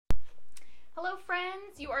Hello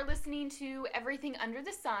friends, you are listening to Everything Under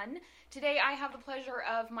the Sun. Today I have the pleasure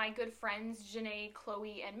of my good friends Janae,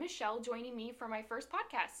 Chloe, and Michelle joining me for my first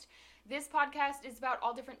podcast. This podcast is about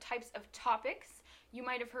all different types of topics. You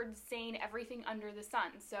might have heard saying everything under the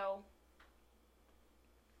sun, so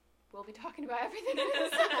we'll be talking about everything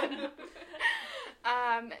under the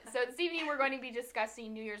sun. So this evening we're going to be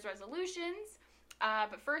discussing New Year's resolutions,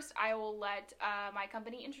 but first I will let my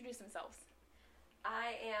company introduce themselves.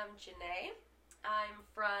 I am Janae. I'm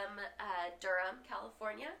from Durham,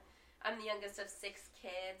 California. I'm the youngest of 6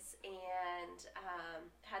 kids and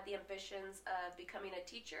had the ambitions of becoming a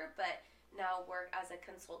teacher, but now work as a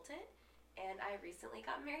consultant. And I recently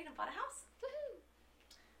got married and bought a house. Woohoo!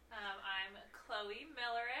 I'm Chloe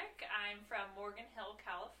Millerick. I'm from Morgan Hill,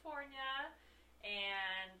 California.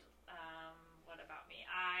 And what about me?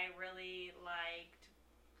 I really liked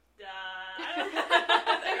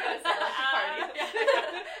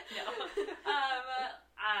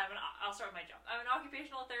I'll start with my job. I'm an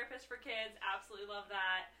occupational therapist for kids. Absolutely love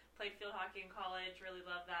that. Played field hockey in college. Really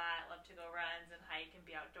love that. Love to go runs and hike and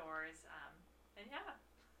be outdoors. And yeah,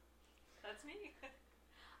 that's me.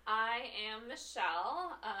 I am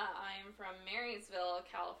Michelle. I'm from Marysville,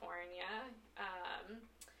 California.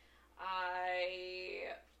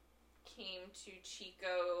 I came to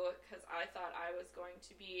Chico because I thought I was going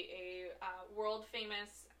to be a world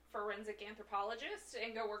famous forensic anthropologist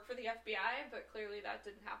and go work for the FBI, but clearly that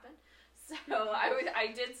didn't happen. So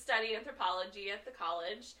I did study anthropology at the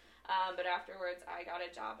college, but afterwards I got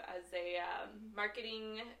a job as a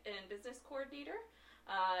marketing and business coordinator.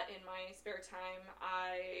 In my spare time,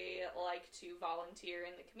 I like to volunteer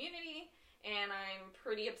in the community, and I'm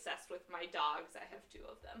pretty obsessed with my dogs. I have 2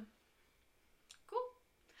 of them. Cool.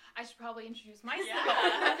 I should probably introduce myself.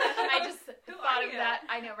 Yeah. I just thought of that.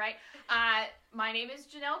 I know, right? My name is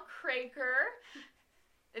Janelle Craker.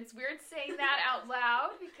 It's weird saying that out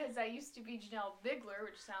loud because I used to be Janelle Bigler,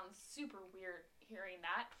 which sounds super weird hearing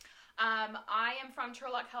that. I am from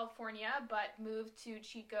Turlock, California, but moved to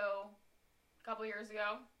Chico a couple years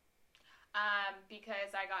ago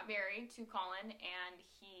because I got married to Colin and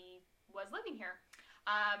he was living here.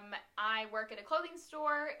 I work at a clothing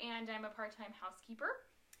store and I'm a part-time housekeeper.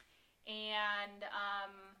 And,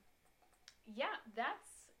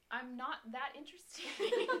 I'm not that interesting,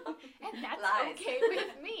 and that's Lies. okay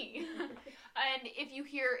with me. And if you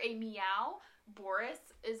hear a meow, Boris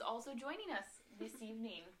is also joining us this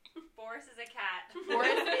evening. Boris is a cat.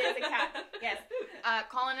 Boris is a cat, yes.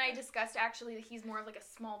 Colin and I discussed actually that he's more of like a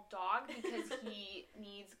small dog because he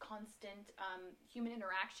needs constant human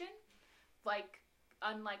interaction,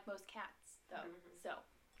 unlike most cats, though. Mm-hmm. So,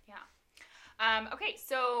 yeah. Okay,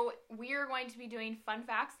 so we're going to be doing fun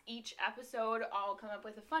facts. Each episode, I'll come up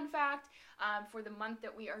with a fun fact for the month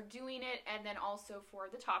that we are doing it, and then also for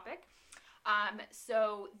the topic.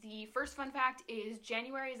 So the first fun fact is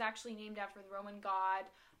January is actually named after the Roman god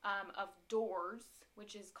of doors,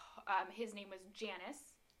 which is, his name was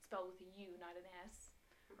Janus, spelled with a U, not an S,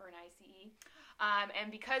 or an I-C-E.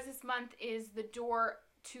 And because this month is the door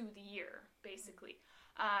to the year, basically.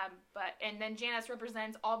 And then Janus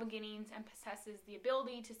represents all beginnings and possesses the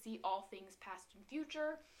ability to see all things past and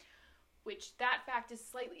future, which that fact is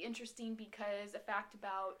slightly interesting because a fact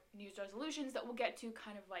about New Year's resolutions that we'll get to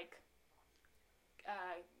kind of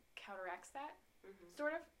counteracts that,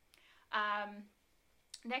 sort of.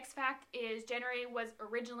 Next fact is January was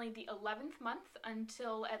originally the 11th month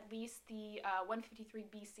until at least the 153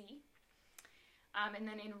 BC. And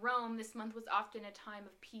then in Rome, this month was often a time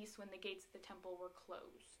of peace when the gates of the temple were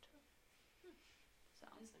closed. So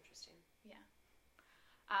That's interesting. yeah.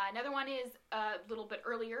 Another one is a little bit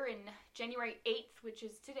earlier, in January 8th, which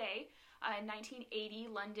is today, in 1980,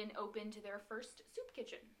 London opened their first soup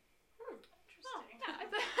kitchen. Interesting. Yeah,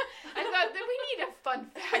 I thought that we need a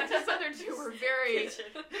fun fact. Those other 2 were very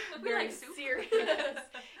serious.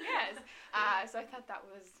 Yes. So I thought that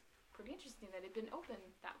was pretty interesting that it had been open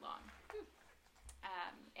that long.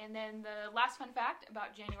 And then the last fun fact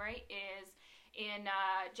about January is in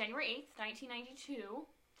January 8th, 1992,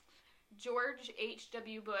 George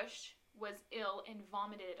H.W. Bush was ill and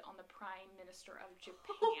vomited on the Prime Minister of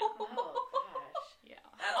Japan. Oh, gosh. Yeah.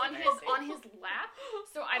 That's On his lap.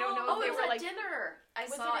 So I don't know if they it were was at dinner. I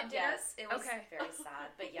Was saw it at dinner? Yes, it was Okay. very sad,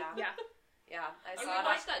 but yeah. Yeah. Yeah, I Oh, saw you it.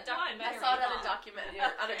 watched that documentary. I saw it on a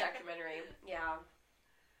documentary. Okay. Yeah,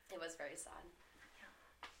 it was very sad.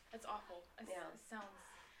 That's awful. Yeah. It sounds.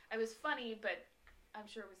 It was funny, but I'm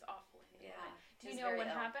sure it was awful. Yeah. Do He you was know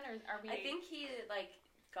what very ill. happened, or are we? I think he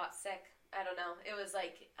got sick. I don't know. It was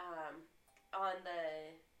on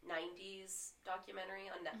the 90s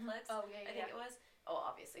documentary on Netflix. Oh yeah, I think it was.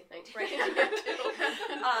 obviously 19 Right.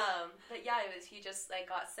 but yeah, he just like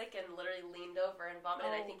got sick and literally leaned over and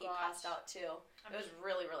vomited. I Oh, think he gosh. passed out too. It was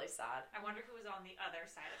really, really sad. I wonder who was on the other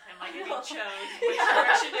side of him. Like, I if he know. chose which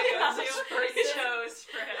direction to go to, Which he person. chose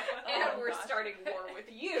for him. And Oh, we're gosh. starting war with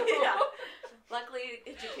you. Yeah. Luckily,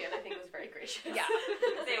 Japan, I think, was very gracious. Yeah.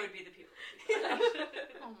 They would be the people.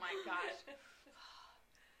 Oh my gosh.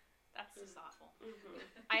 That's just awful. Mhm.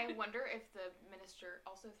 I wonder if the minister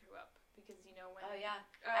also threw up because when. Oh yeah,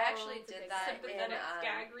 I actually it's a did big that Sympathetic in.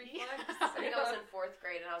 gag reflex. I think I was in 4th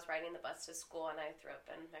grade and I was riding the bus to school and I threw up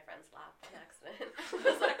in my friend's lap on accident. I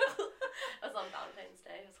was like, I was on Valentine's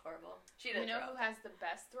Day. It was horrible. She You didn't know throw who up. has the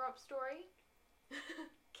best throw up story?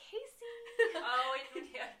 Casey. Oh,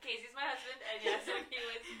 yeah, Casey's my husband, and yes, when he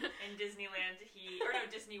was in Disneyland,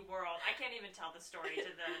 Disney World. I can't even tell the story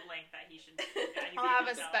to the length that he should. That he I'll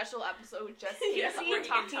have a tell. special episode just Yeah, Casey Where he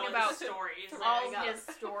can talking tell about his stories. all Yeah. his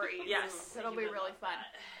stories. Yes, That'll he be would really love fun.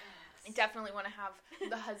 that. I definitely want to have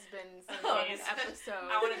the husbands in Oh, this yes. episode.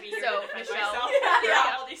 I want to be here So, to defend Michelle. myself.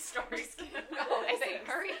 Yeah. All these stories. I say,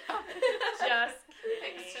 hurry up. Just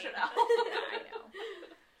Thanks, kidding. Chanel. I know.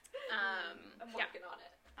 I'm Yeah, working on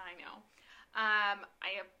it. I know.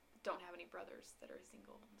 I don't have any brothers that are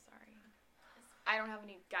single. I'm sorry. I don't have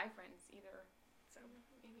any guy friends either. So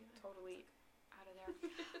maybe totally out of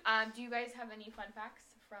there. Do you guys have any fun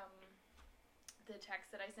facts from the text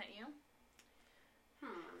that I sent you?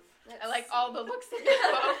 I like all the looks at No,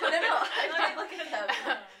 you. no, I did look at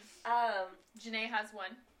them. Janae has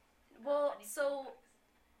one. Well, so,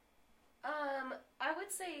 I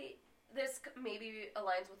would say this maybe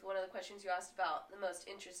aligns with one of the questions you asked about the most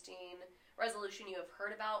interesting resolution you have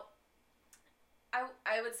heard about.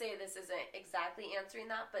 I would say this isn't exactly answering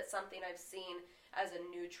that, but something I've seen as a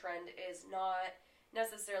new trend is not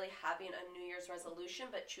necessarily having a New Year's resolution,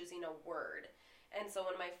 but choosing a word. And so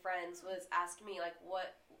one of my friends was asking me, like,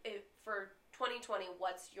 for 2020,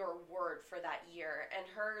 what's your word for that year? And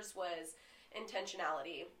hers was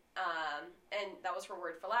intentionality. And that was her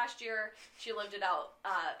word for last year. She lived it out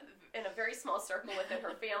in a very small circle within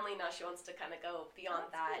her family. Now she wants to kind of go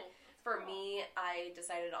beyond that. For me, I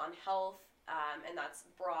decided on health, and that's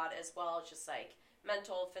broad as well, just like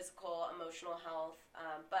mental, physical, emotional health.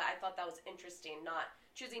 But I thought that was interesting, not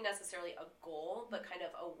choosing necessarily a goal, but kind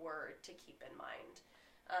of a word to keep in mind.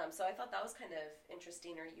 So I thought that was kind of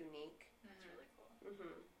interesting or unique. That's really cool.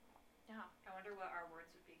 Mm-hmm. Yeah. I wonder what our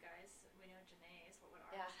words would be, guys. We know Janae's. What would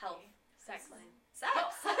ours Yeah, be? health. Sex. Sex.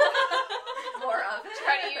 More of it.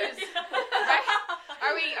 Try to use.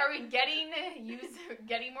 Are we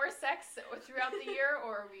getting more sex throughout the year,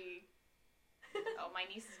 or are we? Oh, my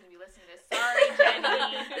niece is gonna be listening to this. Sorry,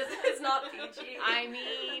 Jenny. This is not PG. I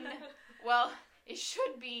mean, well, it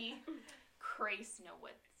should be. Grace know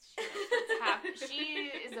what's happening.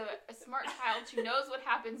 She is a smart child. She knows what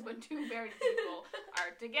happens when two married people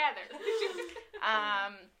are together.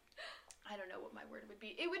 I don't know what my word would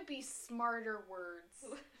be. It would be smarter words.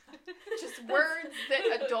 Just words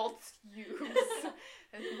that adults use.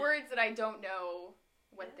 Words that I don't know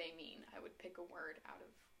what they mean. I would pick a word out of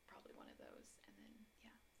probably one of those. And then,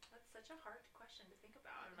 yeah. That's such a hard question to think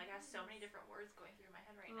about. I have so many different words going through my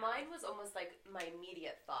head right now. Mine was almost like my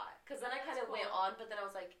immediate thought. Because then I That's kind of cool. went on, but then I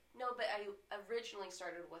was like, no, but I originally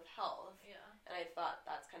started with health. Yeah. And I thought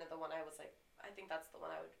that's kind of the one I was like, I think that's the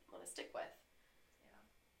one I would want to stick with.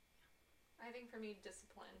 I think for me,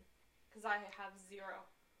 discipline. Because I have zero.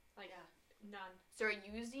 Like, none. So are you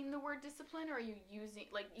using the word discipline, or are you using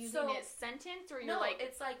So- it sentence, or you're No, like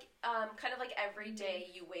it's like kind of like every day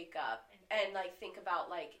you wake up and like think about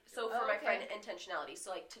like, so for my friend, intentionality. So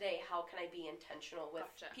like today, how can I be intentional with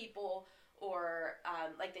Gotcha. people, or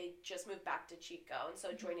like they just moved back to Chico, and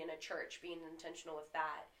so joining a church, being intentional with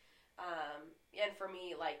that. And for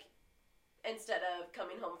me, like, instead of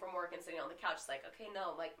coming home from work and sitting on the couch, it's like, okay,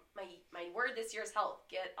 no, like my word this year is health.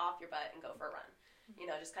 Get off your butt and go for a run. You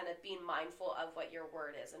know, just kind of being mindful of what your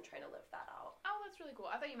word is and trying to live that out. oh, that's really cool.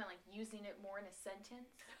 I thought you meant like using it more in a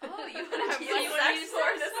sentence. Oh, you want to use use sex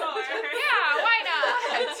more. Yeah, why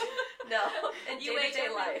not? No, in You wake day-to-day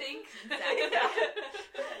up life. and think. Exactly.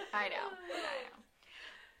 I know.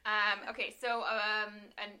 Okay, so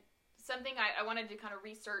and something I wanted to kind of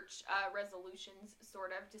research resolutions,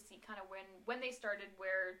 sort of, to see kind of when they started,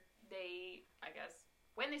 where they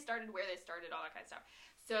started, all that kind of stuff.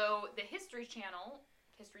 So the History Channel,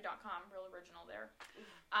 history.com, real original there.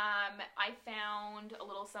 I found a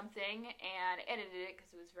little something and edited it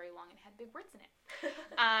because it was very long and had big words in it.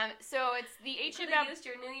 So it's the ancient You used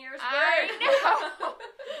your New Year's I word. know.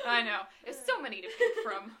 I know. There's so many to pick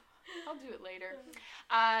from. I'll do it later.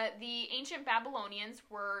 The ancient Babylonians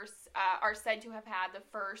are said to have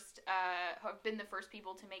been the first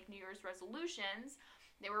people to make New Year's resolutions.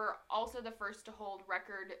 They were also the first to hold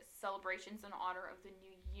record celebrations in honor of the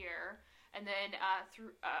new year. And then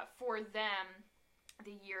for them,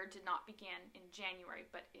 the year did not begin in January,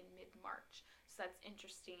 but in mid-March. So that's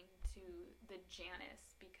interesting to the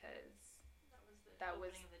Janus because that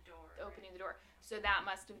was opening the door. the opening of the door. So that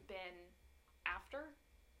must have been after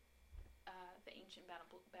the ancient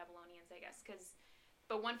Babylonians, I guess.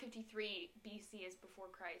 But 153 BC is before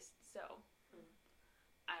Christ, so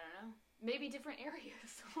I don't know. Maybe different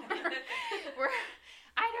areas. I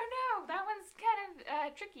don't know. That one's kind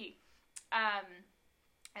of tricky.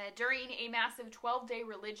 During a massive 12-day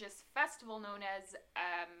religious festival known as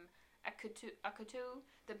Akutu,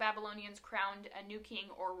 the Babylonians crowned a new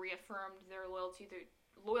king or reaffirmed their loyalty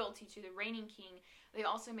to the reigning king. They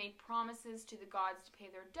also made promises to the gods to pay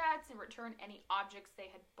their debts and return any objects they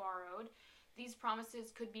had borrowed. These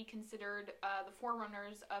promises could be considered the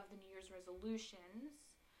forerunners of the New Year's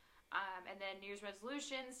resolutions. And then New Year's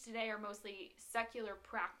resolutions today are mostly secular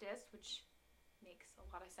practice, which makes a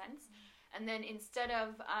lot of sense. And then instead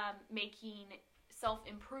of making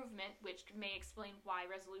self-improvement, which may explain why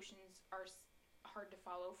resolutions are hard to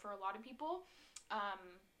follow for a lot of people.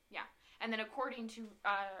 And then according to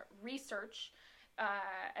research,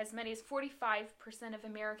 as many as 45% of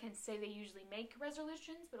Americans say they usually make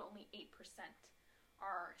resolutions, but only 8%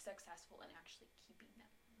 are successful in actually keeping them.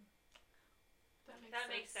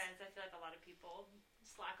 That makes sense. I feel like a lot of people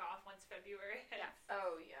slack off once February hits. Yeah.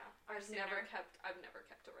 Oh yeah, I've never kept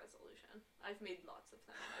a resolution. I've made lots of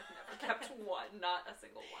them. I've never kept one, not a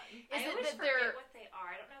single one. I always forget what they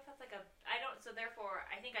are. I don't know if that's like so therefore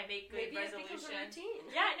I think I make good resolutions. Maybe it becomes a routine.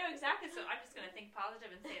 Yeah, no, exactly. So I'm just going to think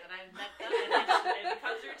positive and say that I've met them and it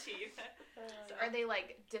becomes routine. So are they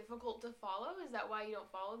like difficult to follow? Is that why you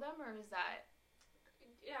don't follow them, or is that?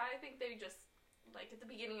 Yeah, I think they just, like, at the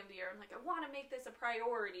beginning of the year, I'm like, I want to make this a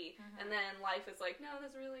priority. And then life is like, no,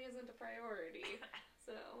 this really isn't a priority.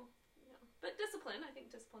 So, yeah. But discipline, I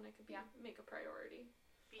think discipline I could make a priority.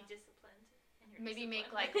 Be disciplined. Maybe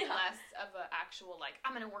make, like, less of an actual, like,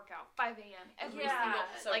 I'm going to work out 5 a.m. every Yeah, single,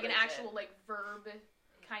 so like, an rigid. actual, like, verb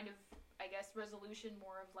kind of, I guess, resolution,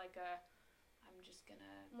 more of, like, I'm just going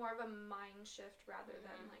to... More of a mind shift rather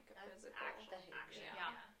than, like, a physical. Action.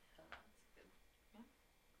 Yeah.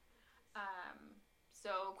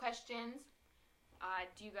 So questions. Have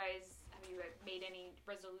you made any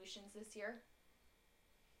resolutions this year?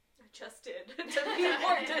 I just did to be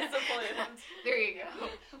more disciplined. There you go.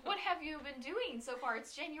 What have you been doing so far?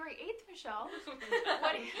 It's January 8th, Michelle.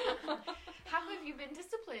 How have you been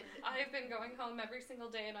disciplined? I've been going home every single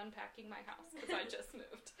day and unpacking my house because I just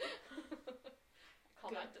moved. I call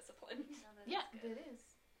that discipline. Yeah, it is.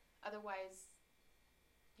 Otherwise,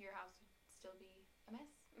 your house would still be a mess.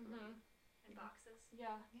 Mm-hmm. In boxes.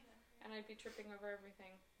 Yeah. And I'd be tripping over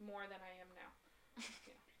everything more than I am now.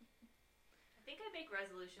 Yeah. I think I make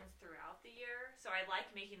resolutions throughout the year, so I like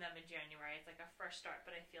making them in January. It's like a fresh start,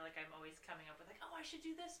 but I feel like I'm always coming up with like, oh, I should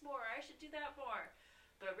do this more, I should do that more.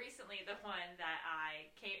 But recently, the one that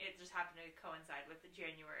it just happened to coincide with the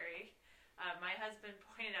January. My husband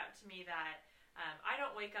pointed out to me that I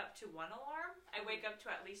don't wake up to one alarm. I wake up to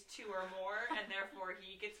at least 2 or more, and therefore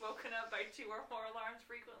he gets woken up by 2 or more alarms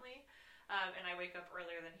frequently. And I wake up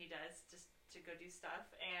earlier than he does just to go do stuff.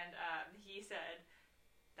 And he said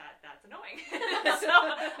that's annoying. So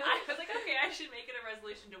I was like, okay, I should make it a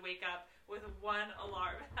resolution to wake up with 1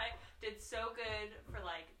 alarm. I did so good for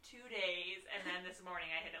like 2 days, and then this morning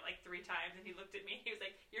I hit it like 3 times, and he looked at me. He was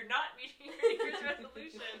like, "You're not meeting your New Year's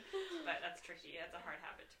resolution." But that's tricky. That's a hard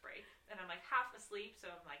habit to break. And I'm like half asleep, so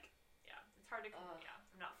I'm like, yeah, it's hard to. I'm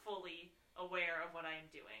not fully aware of what I am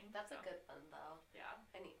doing. That's a good one, though. Yeah.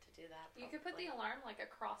 I need to do that. You could put the alarm like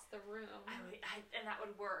across the room. And that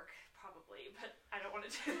would work probably, but I don't want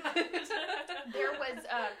to do that. There was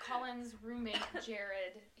Colin's roommate,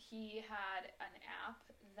 Jared. He had an app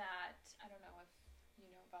that, I don't know if you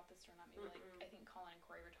know about this or not, maybe I think Colin and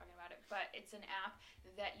Corey were talking about it, but it's an app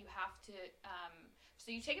that you have to, so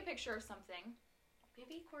you take a picture of something.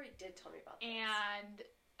 Maybe Corey did tell me about this. And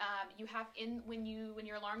you have when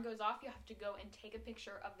your alarm goes off, you have to go and take a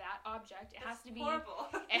picture of that object. It has to be horrible.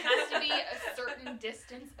 It has to be a certain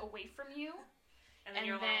distance away from you. And then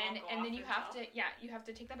you have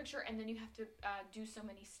to take that picture, and then you have to do so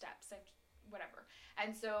many steps. whatever.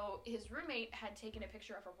 And so his roommate had taken a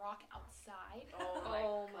picture of a rock outside.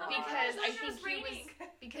 Oh my god. Because I It think was he raining.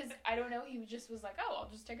 because I don't know, he just was like, oh,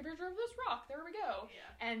 I'll just take a picture of this rock. There we go.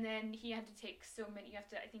 Yeah. And then he had to take so many. You have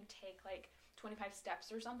to, I think, take like 25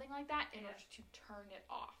 steps or something like that in Yeah. order to turn it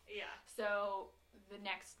off. Yeah. So the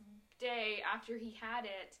next day after he had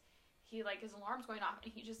it, he like his alarm's going off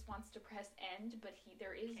and he just wants to press end, but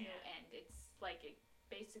there is no Can't. end. It's like it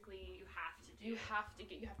basically You have to do you it. have to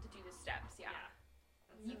do the steps. Yeah,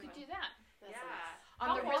 That's you so could fun. do that That's Yeah. on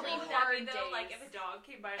How the really horrible would that hard be, though? days. Like if a dog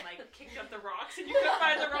came by and like kicked up the rocks and you couldn't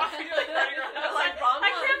find the rock and you're like running around You're outside, like, wrong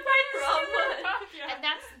I one. can't find the Wrong stupid one. rock. Yeah. And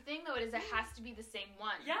that's the thing though, it has to be the same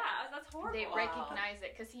one. Yeah, that's horrible. They Wow. recognize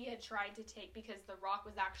it because he had tried to take, because the rock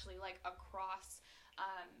was actually like across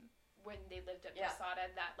when they lived at Yeah. Posada,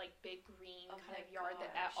 that like big green Oh kind my of yard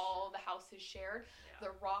that gosh. all the houses shared. Yeah.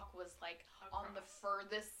 The rock was like on the Across.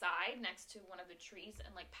 furthest side next to one of the trees and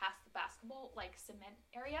like past the basketball like cement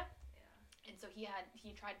area. Yeah. And so he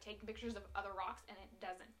tried taking pictures of other rocks and it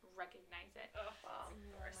doesn't recognize it. Ugh. Wow.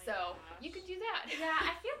 So you could do that. Yeah,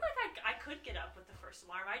 I feel like I could get up with the first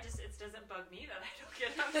alarm. It doesn't bug me that I don't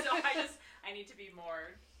get up. So I need to be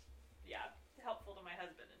more, helpful to my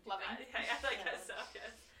husband and do Loving. that. Yeah, I Yeah. guess so.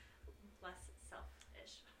 Yes. Less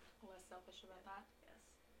selfish. Less selfish about that. Yes.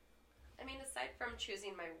 I mean, aside from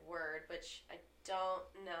choosing my word, which I don't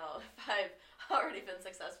know if I've already been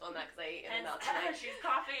successful in that because I ate And In-N-Out tonight. she's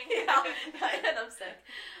coughing. Yeah, and I'm sick.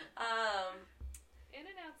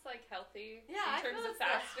 In-N-Out's like healthy Yeah, in I terms feel of it's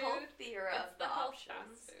fast the food. healthier It's of the the health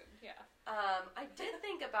options. fast food. Yeah. I did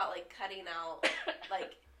think about like cutting out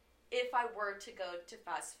like if I were to go to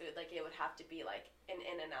fast food, like it would have to be like an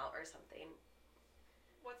In-N-Out or something.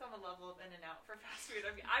 What's on the level of In-N-Out for fast food?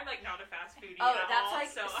 I mean, I'm like not a fast foodie Oh, at that's all,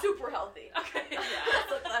 like so super healthy. Okay. That's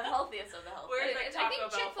like the healthiest of the healthy. Where's like I think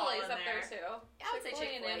Taco Bell Chick-fil-A's fall in up there too. I would say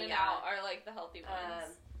Chick-fil-A and Chick-fil-A, In-N-Out are like the healthy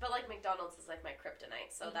ones. But like McDonald's is like my kryptonite,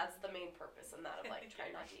 so that's the main purpose in that of like trying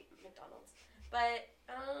not to eat McDonald's. But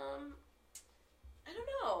I don't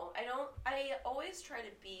know. I always try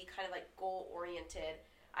to be kind of like goal oriented.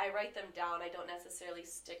 I write them down. I don't necessarily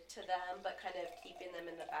stick to them, but kind of keeping them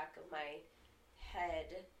in the back of my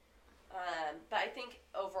head. But I think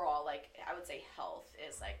overall, like I would say health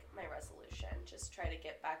is like my resolution. Just try to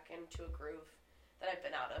get back into a groove that I've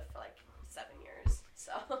been out of for like 7 years.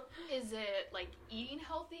 So Is it like eating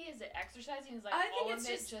healthy? Is it exercising? Is like I all think it's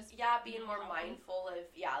of it just being being more healthy? mindful of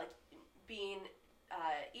like being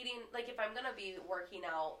eating. Like if I'm gonna be working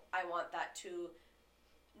out, I want that to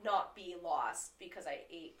not be lost because I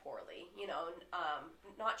ate poorly.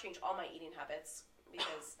 Not change all my eating habits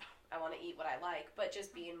because I want to eat what I like, but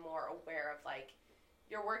just being more aware of like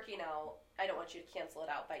you're working out. I don't want you to cancel it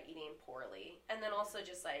out by eating poorly, and then also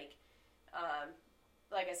just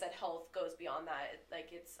like I said, health goes beyond that. Like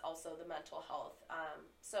it's also the mental health.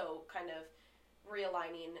 So kind of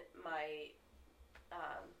realigning my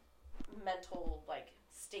mental like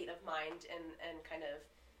state of mind and kind of,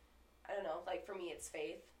 I don't know, like for me it's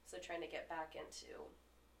faith. So trying to get back into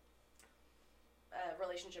a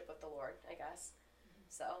relationship with the Lord, I guess.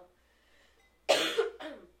 So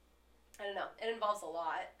I don't know. It involves a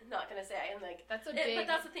lot. I'm not gonna say I am like That's a big. but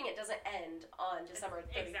that's the thing, it doesn't end on December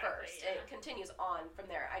 31st. Exactly, yeah. It continues on from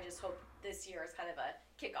there. I just hope this year is kind of a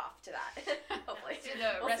kickoff to that. Hopefully. to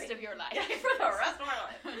the We'll rest see. of your life. Yeah, for the rest of my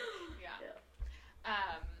life. Yeah.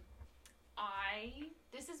 Yeah.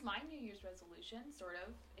 This is my New Year's resolution, sort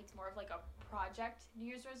of. It's more of like a project New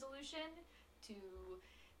Year's resolution to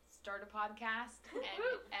start a podcast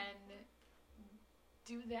and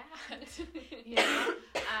do that. You know?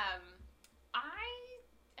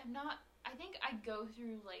 I think I go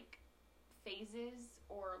through like phases,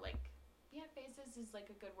 or like, phases is like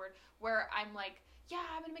a good word, where I'm like,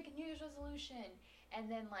 I'm gonna make a New Year's resolution, and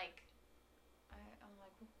then like I'm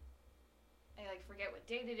like, I like forget what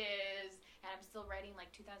date it is, and I'm still writing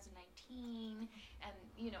like 2019 and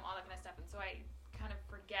all that kind of stuff, and so I kind of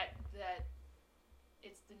forget that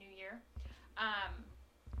it's the new year.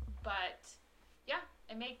 But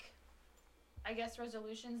I make, I guess,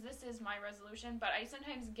 resolutions. This is my resolution, but I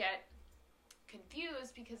sometimes get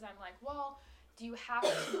confused because I'm like, well, do you have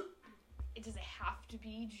to does it have to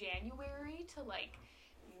be January to like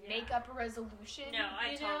make up a resolution? No,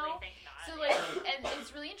 I totally think not. So like, and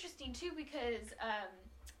it's really interesting too because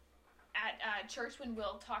at church when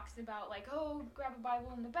Will talks about like, oh, grab a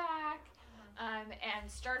Bible in the back, and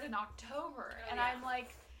start in October, Oh, and yeah. I'm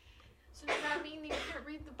like, so does that mean you can't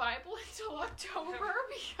read the Bible until October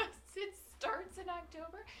because it starts in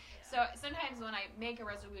October? So sometimes when I make a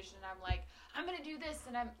resolution, I'm like, I'm gonna do this,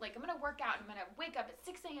 and I'm gonna work out, and I'm gonna wake up at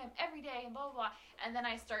 6 a.m. every day, and blah blah blah, and then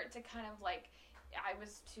I start to kind of like, I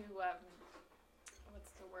was to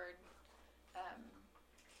the word.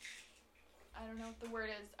 I don't know what the word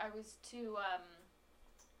is. I was too.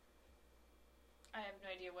 I have no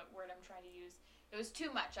idea what word I'm trying to use. It was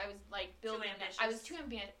too much. I was like building. I was too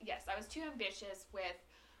Yes, I was too ambitious with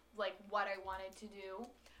like what I wanted to do.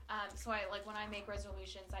 So I like when I make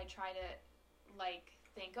resolutions, I try to like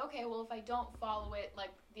think, okay, well if I don't follow it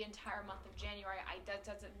like the entire month of January, that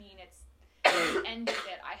doesn't mean it's the end of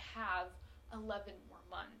it. I have 11 more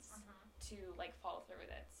months to like follow through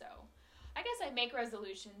with it. So I guess I make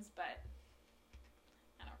resolutions, but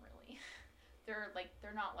I don't really. They're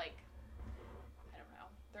not like, I don't know.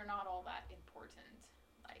 They're not all that important.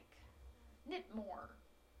 Like knit more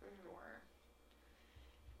or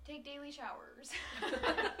take daily showers.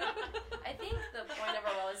 I think the point of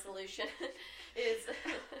a resolution is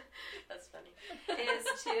that's funny. Is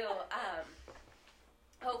to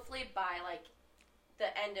hopefully by like the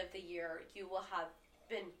end of the year you will have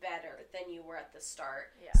been better than you were at the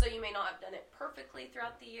start. Yeah. So you may not have done it perfectly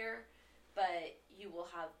throughout the year, but you will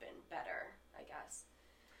have been better, I guess.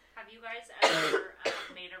 Have you guys ever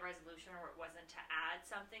made a resolution where it wasn't to add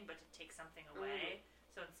something, but to take something away?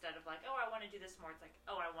 So instead of like, oh, I want to do this more, it's like,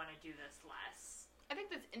 oh, I want to do this less. I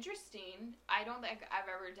think that's interesting. I don't think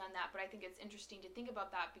I've ever done that, but I think it's interesting to think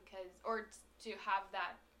about that or to have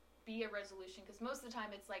that be a resolution, because most of the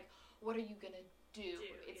time it's like, what are you going to do?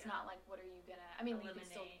 It's not like, what are you going to, I mean,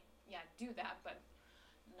 eliminate. you can still, do that, but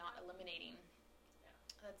not eliminating. Yeah.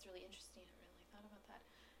 That's really interesting. I really thought about that.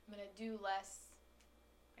 I'm going to do less.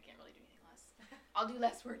 I can't really do anything less. I'll do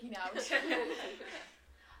less working out.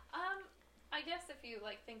 I guess if you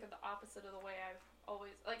like think of the opposite of the way I've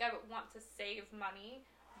always like, I would want to save money,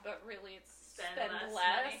 but really it's spend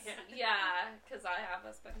less. Yeah, because I have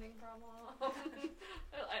a spending problem.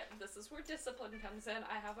 This is where discipline comes in.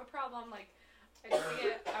 I have a problem. Like, I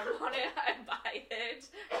see it, I want it, I buy it,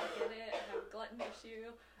 I get it. I have a glutton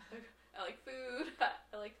issue. I like food.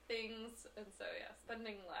 I like things, and so yeah,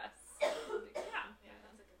 spending less. Yeah,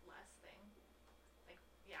 that's a good less thing. Like,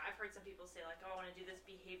 yeah, I've heard some people say like, oh, I want to do this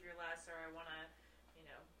behavior less, or I want to,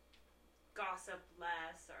 gossip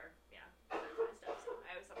less, or that kind of stuff. So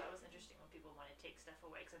I always thought that was interesting when people want to take stuff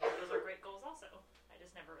away, because I think those are great goals also. I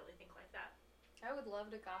just never really think like that. I would love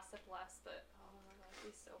to gossip less, but oh my god, it'd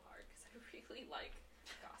be so hard because I really like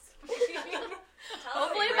gossiping.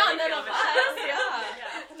 Hopefully not none of us.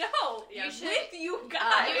 Yeah. No, Yeah. you should. With you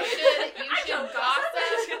guys. You should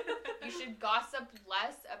gossip. You should gossip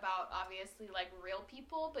less about obviously like real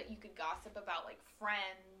people, but you could gossip about like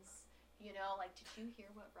friends. Like, did you hear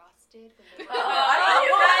what Ross did?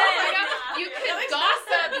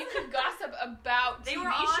 You could gossip about they TV were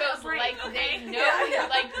on shows a break, like okay? they know,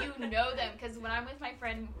 like you know them. Because when I'm with my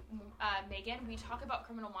friend Megan, we talk about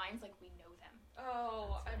Criminal Minds like we know them.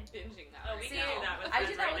 Oh, I'm binging that. Oh, we can do that with I friends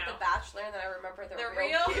do that right with now. The Bachelor, and then I remember they're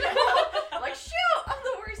real. I'm like, shoot, I'm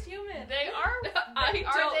the worst human. They are. I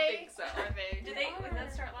don't think so. Are they? Did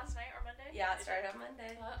that start last night or Monday? Yeah, it started on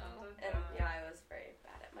Monday. Uh-oh. And I was very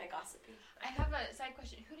bad at my gossiping. I have a side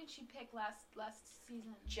question. Who did she pick last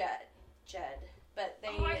season? Jed. But they.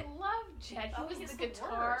 Oh, I love Jed. He was the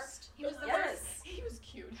guitar. Worst. He was the Yes. worst. He was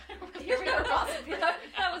cute. Here we are gossiping.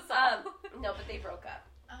 That was all. No, but they broke up.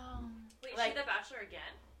 Wait, Like- is she the Bachelor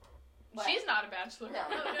again? What? She's not a bachelor. No.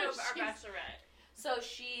 No, our She's- Bachelorette. So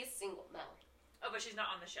she's single now. Oh, but she's not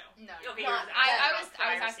on the show. No. Okay, Not- I you're was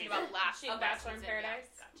prior asking season. about last. She in Bachelor in season, Paradise?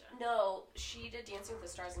 Gotcha. No, she did Dancing with the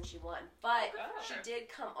Stars and she won. But Oh. she did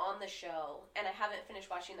come on the show, and I haven't finished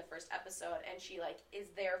watching the first episode, and she, like,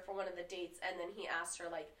 is there for one of the dates, and then he asked her,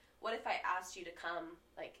 like, what if I asked you to come,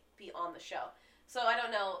 like, be on the show? So I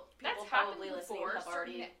don't know, people That's probably happened listening before. have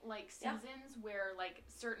already... Certain, like Yeah. seasons where like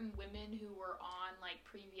certain women who were on like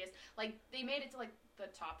previous, like they made it to like the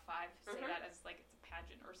top 5. Say Mhm. that as like it's a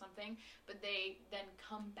pageant or something, but they then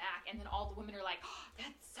come back, and then all the women are like, oh,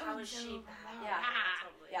 "That's so How is she and so." back? Yeah.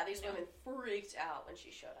 Totally. Yeah, these women freaked out when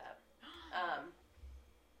she showed up.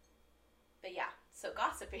 But yeah, so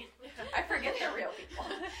gossiping. I forget they're real people.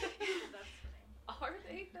 That's funny. Are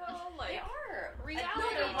they though? Like, They are.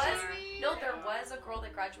 reality There was a girl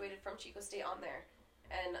that graduated from Chico State on there,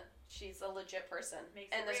 and she's a legit person.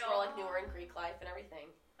 Makes And it this real. girl like knew her in Greek life and everything.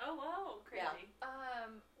 Oh, wow. Crazy. Yeah.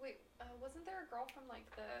 Wait, wasn't there a girl from like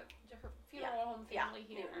her funeral home Yeah, family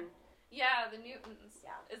here? Newton. Yeah, the Newtons.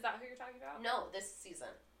 Yeah. Is that who you're talking about? No, this season.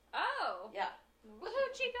 Oh. Yeah. Woohoo,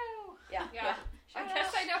 Chico! Yeah. Yeah. I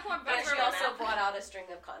guess I know who I'm And better she with also now. brought out a string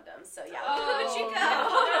of condoms. So yeah. Oh, Woohoo, Chico!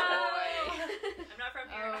 I'm not from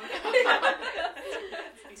here.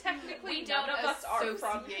 Technically, We don't none of us are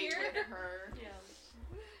from associate here. with her. Yeah.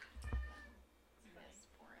 Yes,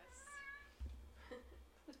 Boris.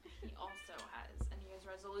 He also has a New Year's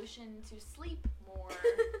resolution to sleep more.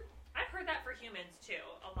 I've heard that for humans too.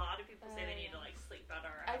 A lot of people say they need to like sleep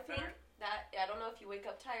better. I think that, I don't know if you wake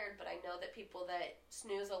up tired, but I know that people that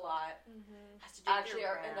snooze a lot has to do actually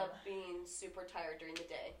with your end REM. up being super tired during the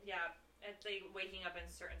day. Yeah, it's like waking up in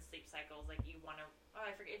certain sleep cycles. Like you want to. Oh,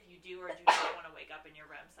 I forget if you do or do not want to wake up in your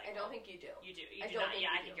REM cycle. I don't think you do. You do. You I do don't not. think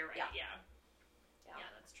Yeah, you I think do. you're right. Yeah. Yeah,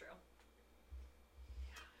 that's true.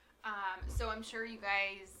 So I'm sure you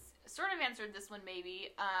guys sort of answered this one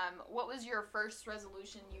maybe. What was your first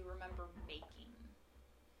resolution you remember making?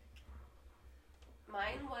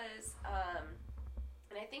 Mine was,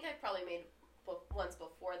 and I think I probably made once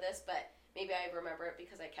before this, but maybe I remember it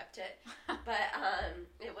because I kept it. But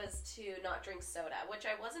it was to not drink soda, which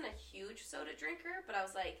I wasn't a huge soda drinker, but I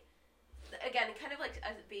was like, again, kind of like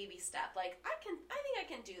a baby step. Like, I think I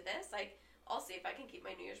can do this. Like, I'll see if I can keep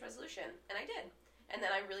my New Year's resolution. And I did. And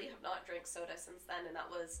then I really have not drank soda since then, and that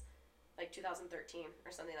was like 2013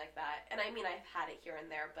 or something like that. And I mean, I've had it here and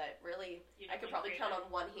there, but really, I could probably count on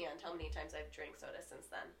one hand how many times I've drank soda since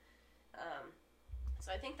then. So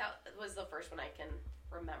I think that was the first one I can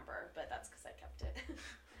remember, but that's because I kept it.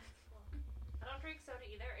 I don't drink soda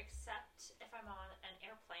either, except if I'm on an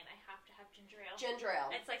airplane, I have to have ginger ale. Ginger ale.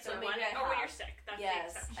 It's like So the maybe one. I Or when have. you're sick. That's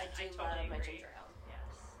Yes, the exception. I do totally love my agree. ginger ale. Yes.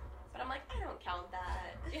 But I'm like, I don't count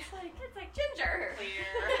that. It's like Ginger. clear.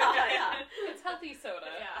 Yeah. It's healthy soda.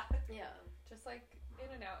 Yeah. Yeah. Just like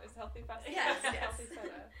In-N-Out is healthy fast food. Yes, It's yes. healthy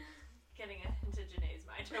soda. Getting into Janae's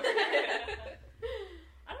mind over here.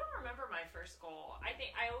 I don't remember my first goal. I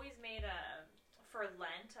think I always made for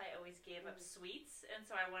Lent, I always gave up sweets, and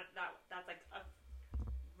so I went that's like a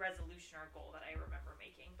resolution or goal that I remember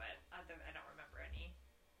making, but I don't remember any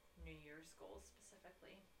New Year's goals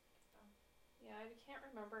specifically. Yeah, I can't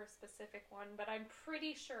remember a specific one, but I'm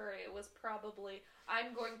pretty sure it was probably,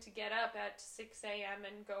 I'm going to get up at 6 a.m.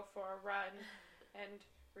 and go for a run and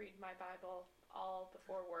read my Bible all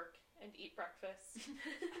before work and eat breakfast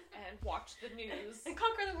and watch the news. And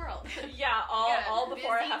conquer the world. Yeah, Yeah, all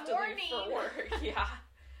before I busy have to leave morning. for work. Yeah.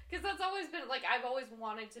 Because that's always been, like, I've always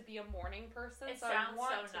wanted to be a morning person. It so I sounds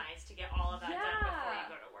want so to, nice to get all of that done before you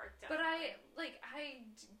Yeah. go to work. But I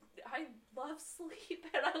love sleep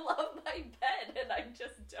and I love my bed and I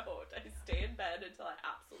just don't. I stay in bed until I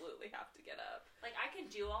absolutely have to get up. Like, I can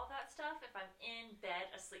do all that stuff if I'm in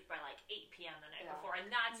bed asleep by like 8 p.m. the night Yeah. before, and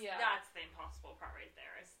that's Yeah. the impossible part right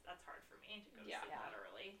there. That's hard for me to go to Yeah. sleep that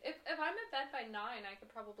early. If I'm in bed by 9, I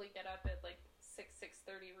could probably get up at like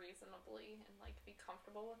 6:30 reasonably and like be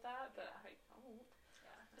comfortable with that, but I don't.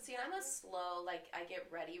 See, I'm a slow, like, I get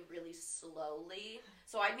ready really slowly.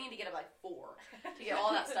 So I need to get up like 4 to get all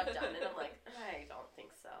that stuff done. And I'm like, I don't think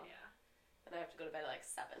so. Yeah. And I have to go to bed at like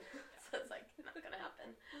 7. So it's like, not going to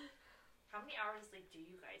happen. How many hours of sleep do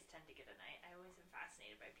you guys tend to get a night? I always am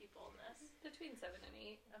fascinated by people in this. Between 7 and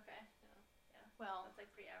 8. Okay. Well, That's like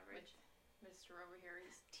pretty average. Mr. over here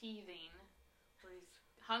is teething, or he's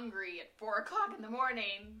hungry at 4 o'clock in the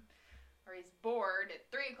morning, or he's bored at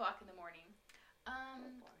 3 o'clock in the morning.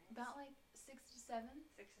 About like 6 to 7.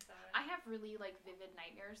 6 to 7. I have really like vivid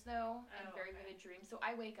nightmares though, and Oh, very okay. vivid dreams. So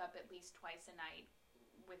I wake up at least twice a night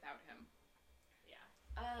without him,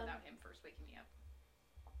 without him first waking me up.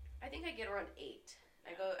 I think I get around 8.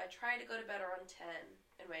 I try to go to bed around 10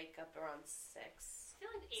 and wake up around 6. I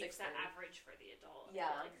feel like 8's the 6:30. average for the adult. Yeah.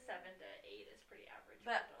 I feel like 7 to 8 is pretty average.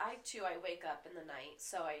 But for adults. I wake up in the night,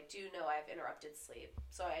 so I do know I have interrupted sleep.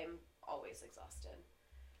 So I'm always exhausted.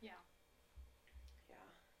 Yeah. Yeah.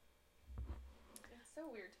 It's so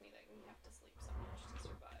weird to me that you have to sleep so much to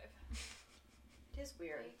survive. It is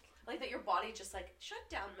weird. Like that your body just like shut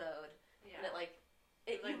down mode. Yeah. And it like,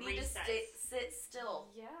 It, you like, need resets. to sit still.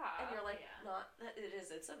 Yeah. And you're like, Yeah. not,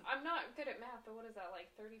 it's a, I'm not good at math, but what is that, like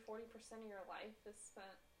 30-40% of your life is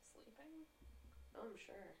spent sleeping? oh, I'm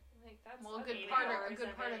sure. Like, that's Well, a that's good 80 part of hours a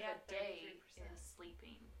good of part it, of yeah, a day 33%. is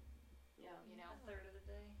sleeping. Yeah. You know, A third of the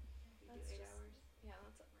day. If you That's do 8 just- hours. Yeah,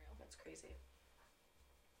 that's unreal. That's crazy.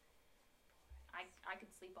 I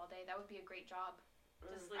could sleep all day. That would be a great job.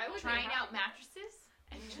 Just Mm. sleep I all would day. Trying happy out with that. mattresses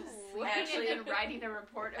and just Ooh. sleeping Actually- and then writing a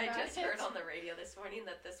report I about just it. heard on the radio this morning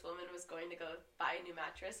that this woman was going to go buy a new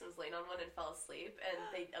mattress and was laying on one and fell asleep, and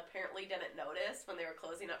they apparently didn't notice when they were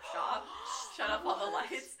closing up shop, shut off all the What?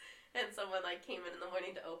 lights, and someone like came in the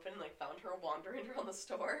morning to open, like found her wandering around the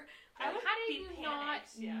store. I would How be did you not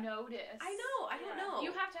panicked, yeah. notice? I know, I don't Yeah. know.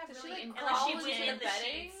 You have to have Did she, really like, Unless she crawl blew into in the the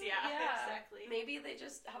bedding? sheets. Yeah, Yeah. exactly. Maybe they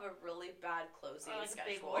just have a really bad closing Or, like, a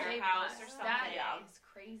big schedule. warehouse or That something. Yeah. is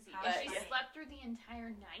crazy. How And did she she- slept through the entire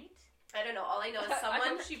night? I don't know. All I know is I someone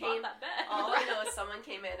hope she came. bought that bed. All I know is someone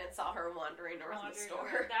came in and saw her wandering around the Wandering store.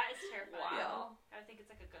 around. That is terrifying. Wow. I would think it's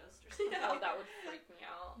like a ghost or something. Yeah. Oh, that would freak me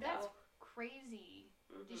out. That's Oh. crazy.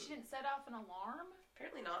 She didn't set off an alarm?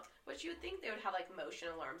 Apparently not. But you would think they would have, like, motion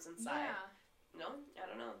alarms inside. Yeah. No? I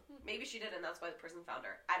don't know. Maybe she did, and that's why the person found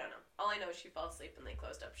her. I don't know. All I know is she fell asleep and they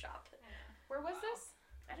closed up shop. Where was this?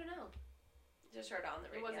 I don't know. Just heard it on the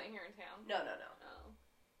It radio. wasn't here in town. No. Oh.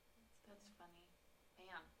 That's funny.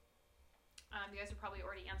 Man. You guys have probably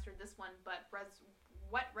already answered this one, but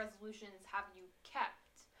what resolutions have you kept?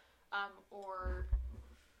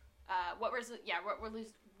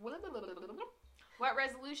 What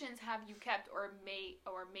resolutions have you kept or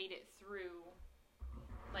made it through?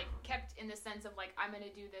 Like, kept in the sense of, like, I'm going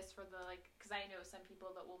to do this for the, like, because I know some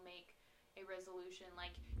people that will make a resolution,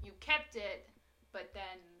 like, you kept it, but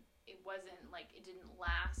then it wasn't, like, it didn't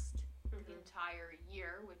last the entire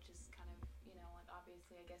year, which is kind of, you know, like,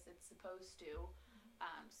 obviously, I guess it's supposed to.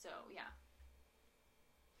 So, yeah.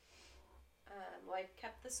 Well, I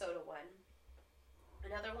kept the soda one.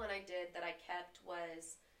 Another one I did that I kept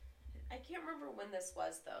was, I can't remember when this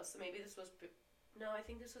was, though, so maybe this was, no, I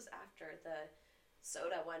think this was after the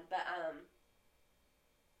soda one, but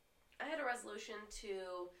I had a resolution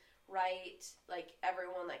to write, like,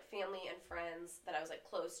 everyone, like, family and friends that I was, like,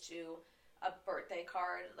 close to a birthday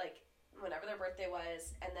card, like, whenever their birthday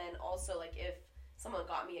was, and then also, like, if someone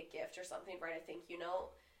got me a gift or something, write a thank you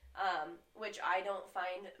note, which I don't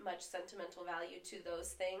find much sentimental value to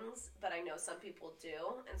those things, but I know some people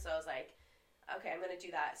do, and so I was like, okay, I'm going to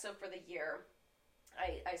do that. So for the year,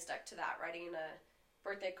 I stuck to that, writing a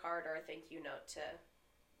birthday card or a thank you note to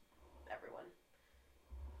everyone.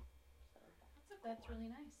 So, That's really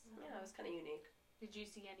nice. yeah, it was kind of unique. Did you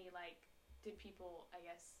see any, like, did people, I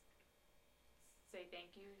guess, say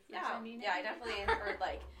thank you for Yeah, sending I it? definitely heard,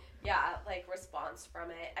 like, response from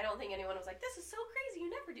it. I don't think anyone was like, this is so crazy, you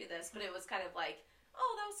never do this, but it was kind of like,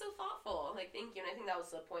 oh, that was so thoughtful, like, thank you, and I think that was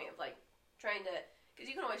the point of, like, trying to, because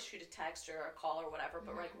you can always shoot a text or a call or whatever,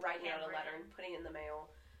 but, like, writing out a letter and putting it in the mail.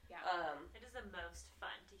 Yeah. It is the most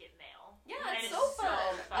fun to get mail. Yeah, And it's it's so so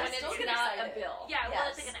fun. fun. I When still it's get not excited. a bill. Yeah,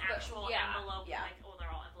 well, it's Yes, like an but- actual yeah, envelope. yeah. Like, well,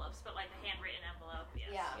 they're all envelopes, but like a handwritten envelope.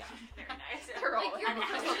 Yes. Yeah. Very nice. They're all Like your And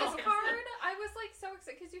Christmas houses. card, I was like so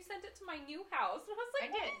excited because you sent it to my new house, and I was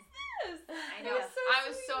like, I did. "What is this?" I It know. was so I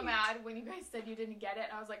was so sweet. mad when you guys said you didn't get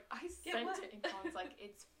it. I was like, I Get sent what? it. And Colin's like,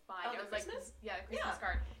 it's fine. Oh, I the was Christmas? like, yeah, the Christmas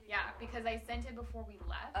card. Yeah, because I sent it before we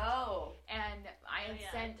left. Oh. And I had Oh,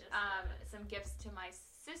 yeah, sent I just got it. some gifts to my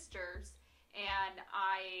sisters, and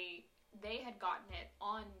they had gotten it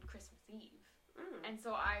on Christmas Eve. And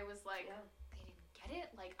so I was like, Yeah. they didn't get it?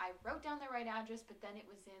 Like, I wrote down the right address, but then it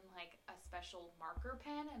was in, like, a special marker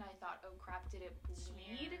pen, and I thought, oh, crap, did it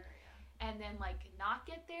bleed? And then, like, not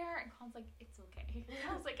get there? And Colin's like, it's okay. And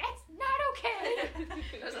I was like, it's not okay!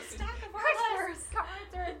 There's a stack of our Christmas letters.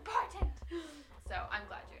 cards are important! So, I'm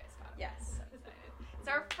glad you guys got them. Yes. So excited. It's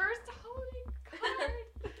our first holiday card.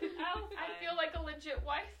 Oh, I feel like a legit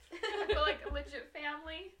wife. I feel like a legit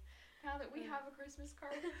family now that we have a Christmas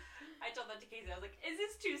card. I told that to Casey. I was like, is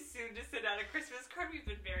this too soon to send out a Christmas card? We've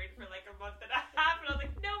been married for like a month and a half. And I was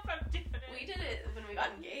like, nope, I'm doing it. We did it when we got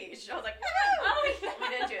engaged. I was like, Oh, we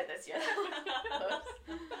didn't do it this year. Oops.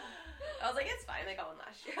 I was like, it's fine. They got one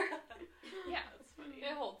last year. Yeah. That's funny.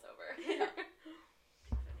 It holds over. Yeah.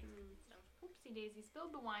 Oopsie daisy, spilled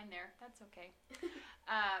the wine there. That's okay.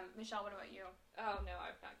 Michelle, what about you? Oh no,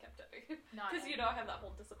 I've not kept it Not because any. you know I have that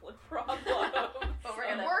whole discipline problem. But we're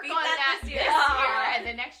gonna work beat on that this this year. year and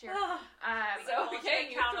the next year. So Hold you okay,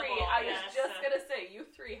 you three. accountable, I was yes. just gonna say, you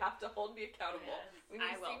three have to hold me accountable. Yes. When you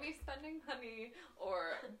I see will. me spending money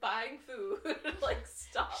or buying food, like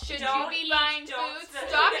stop. Should Don't you be eat, buying don't food? spend.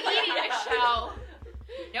 Stop eating, Michelle.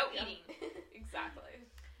 No Yeah. eating. Exactly.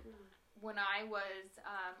 When I was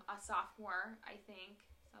a sophomore, I think,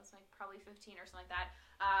 so I was like probably 15 or something like that,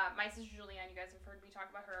 my sister Julianne, you guys have heard me talk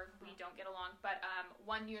about her, we don't get along, but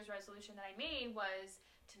one New Year's resolution that I made was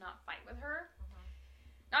to not fight with her.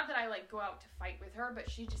 Not that I like go out to fight with her, but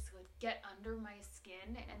she just would get under my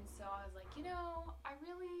skin, and so I was like, you know, I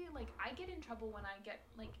really, like, I get in trouble when I get,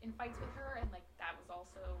 like, in fights with her, and, like, that was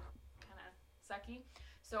also kind of sucky.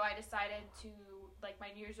 So I decided to, like, my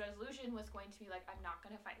New Year's resolution was going to be, like, I'm not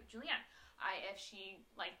going to fight with Julianne. If she,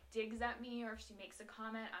 like, digs at me or if she makes a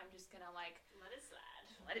comment, I'm just going to, like, Let it slide.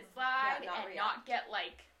 let it slide Yeah, not and react. not get,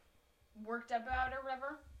 like, worked up about it or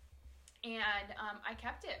whatever. And I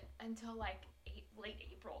kept it until, like, late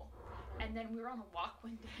April. And then we were on a walk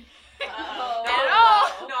one day. Oh. And it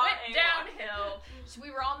all Not went a walk. downhill. So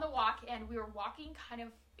we were on the walk, and we were walking kind of...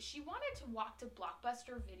 She wanted to walk to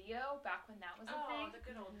Blockbuster Video back when that was a thing. Oh, the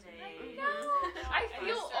good old days. I know. I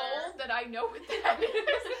feel Blockbuster. old that I know what that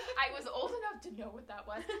is. I was old enough to know what that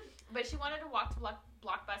was. But she wanted to walk to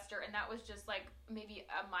Blockbuster, and that was just like maybe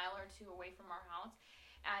a mile or two away from our house.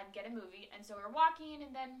 and get a movie. And so we were walking,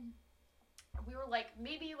 and then we were like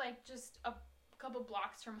maybe like just a couple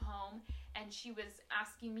blocks from home, and she was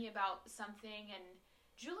asking me about something. And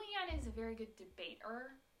Julianne is a very good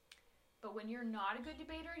debater, but when you're not a good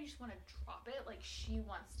debater, you just want to drop it. Like, she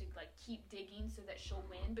wants to like keep digging so that she'll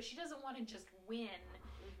win, but she doesn't want to just win.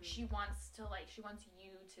 She wants you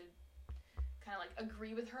to kind of like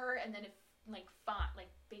agree with her, and then if like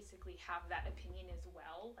basically have that opinion as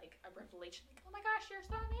well, like a revelation, like, oh my gosh, you're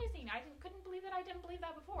so amazing, couldn't believe that, I didn't believe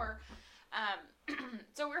that before.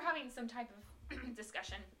 So we're having some type of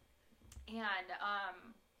discussion, and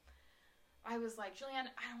I was like, Julianne,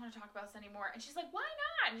 I don't want to talk about this anymore. And she's like, why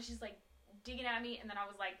not? And she's like digging at me, and then I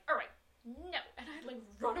was like, all right, no. And I like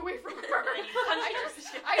run away from her. And you punched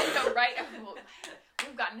her. I know, right?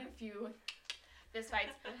 We've gotten a few fist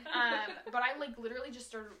fights, but I like literally just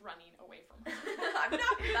started running away from her. I'm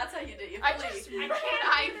not. That's how you do. You I flee. just I ran.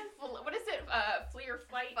 can't What is it? Flee or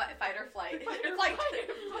flight? Fight or flight. Flight.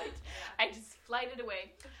 I just flighted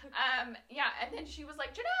away. Yeah, and then she was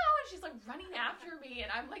like, Janelle, and she's like running after me,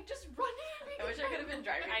 and I'm like just running. I wish I could have been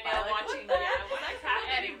driving. I by, know, like, watching, what the yeah, heck? what's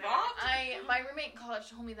happening Any there? bombs? My roommate in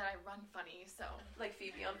college told me that I run funny, so Like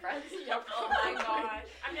Phoebe on Friends. Yep. Oh my gosh.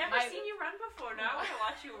 I've never My- seen you run before. Now I want to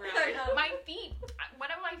watch you run. I know. my feet. One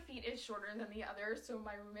of my feet is shorter than the other, so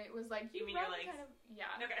my roommate was like, You mean run your legs? kind of, yeah.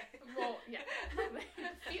 Okay. Well, yeah.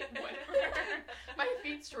 Feet, whatever. My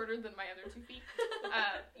feet's shorter than my other 2 feet.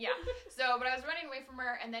 Yeah. So, but I was running away from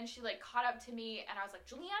her, and then she like caught up to me, and I was like,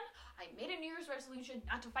 Julianne, I made a New Year's resolution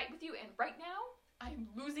not to fight with you, and right now I'm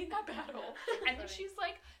losing that battle. And then she's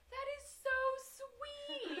like, that is so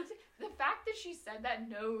sweet. The fact that she said that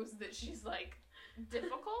knows that she's like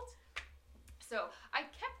difficult. So I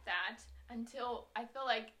kept that until I feel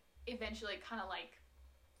like eventually it kind of like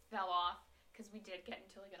fell off, because we did get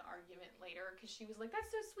into like an argument later, because she was like, that's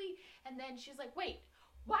so sweet. And then she was like, wait,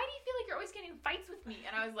 why do you feel like you're always getting in fights with me?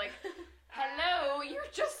 And I was like, hello, you're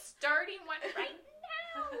just starting one right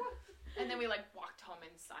now. And then we like walked home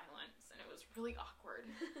in silence, and it was really awkward.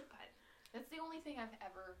 But that's the only thing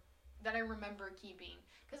that I remember keeping,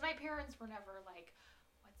 because my parents were never like,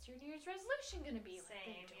 what's your New Year's resolution gonna be? Like,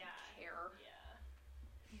 Same, they don't yeah. care,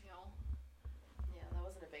 Yeah. you know. Yeah, that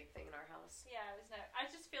wasn't a big thing in our house. Yeah, it was not. I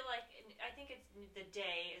just feel like I think it's the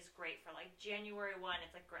day is great for like January 1.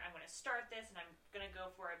 It's like great, I'm going to start this and I'm going to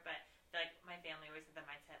go for it. But like my family always had the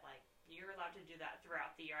mindset like you're allowed to do that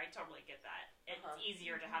throughout the year. I totally get that. It's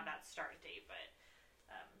easier to have that start date, but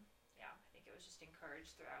yeah, I think it was just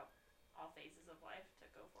encouraged throughout all phases of life to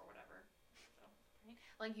go for whatever.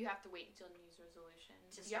 Like, you have to wait until New Year's resolution.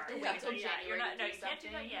 To You have start. to wait until Yeah, January to no, do you can't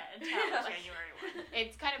do that something. yet until Yeah. January 1.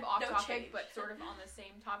 It's kind of off No topic, change. but sort of on the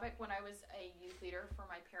same topic. When I was a youth leader for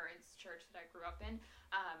my parents' church that I grew up in,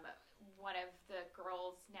 one of the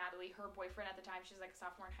girls, Natalie, her boyfriend at the time, she's like a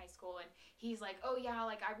sophomore in high school, and he's like, oh yeah,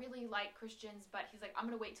 like I really like Christians, but he's like, I'm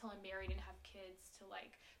gonna wait till I'm married and have kids to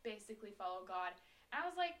like basically follow God. And I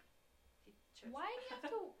was like, why do you have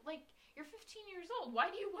to, like, you're 15 years old.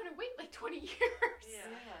 Why do you want to wait like 20 years?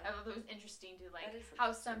 Yeah. I thought it was interesting to like That is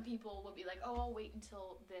how some people would be like, oh, I'll wait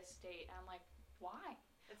until this date. And I'm like, why?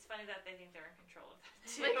 It's funny that they think they're in control of that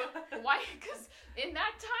too. Like, why? Because in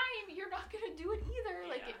that time, you're not going to do it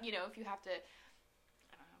either. Like, Yeah. you know, if you have to,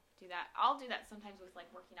 I don't know, do that. I'll do that sometimes with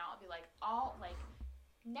like working out. I'll be like,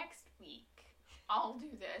 next week, I'll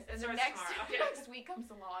do this. And the Starts next, tomorrow. Okay. next week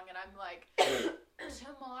comes along and I'm like,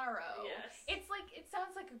 tomorrow. Yes. It's like, it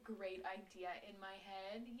sounds like a great idea in my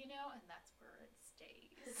head, you know, and that's where it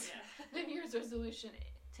stays. Yeah. The New Year's resolution,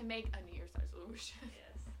 to make a New Year's resolution.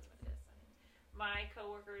 Yes, that's what it is. My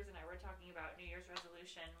coworkers and I were talking about New Year's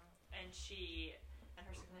resolution, and she and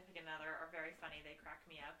her significant other are very funny. They crack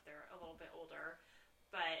me up. They're a little bit older,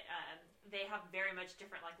 but they have very much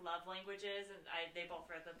different like love languages. And they both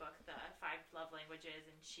read the book, The 5 Love Languages,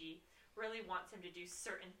 and she really wants him to do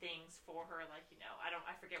certain things for her, like, you know,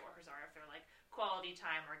 I forget what hers are, if they're like quality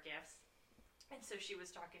time or gifts. And so she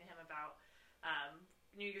was talking to him about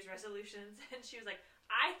New Year's resolutions, and she was like,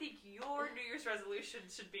 I think your New Year's resolution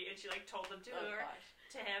should be, and she like told them to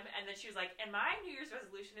him, and then she was like, and my New Year's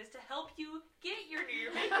resolution is to help you get your New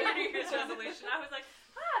Year's resolution. I was like,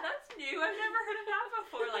 that's new. I've never heard of that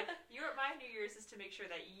before. Like, my New Year's is to make sure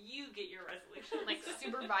that you get your resolution. Like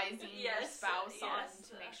supervising your Yes, spouse on yes.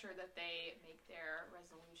 to make sure that they make their I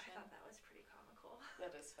resolution. thought that was pretty comical.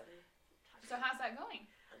 That is funny. So how's that going?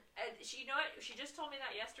 And she, you know what? She just told me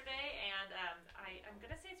that yesterday, and I'm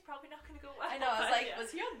gonna say it's probably not gonna go well. I know. I was but like, yeah.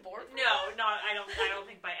 was he on board? For No, that? not. I don't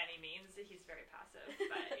think by any means. He's very passive,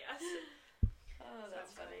 but yes. Oh,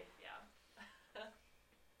 that's So, funny. Yeah.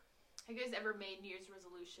 Have you guys ever made New Year's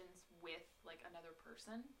resolutions with like another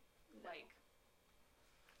person? No. Like,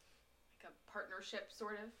 partnership,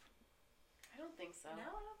 sort of. I don't think so. No,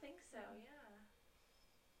 I don't think so.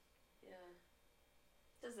 Yeah. Yeah.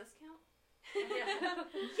 Does this count? Yeah.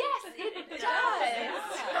 Yes, it does.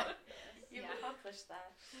 does. You've Yeah. accomplished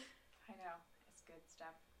that. I know. It's good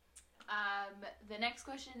stuff. The next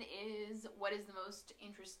question is, what is the most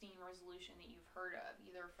interesting resolution that you've heard of,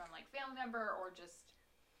 either from like family member or just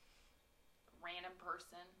random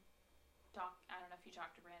person? I don't know if you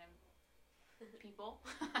talk to random people.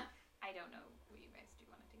 I don't know what you guys do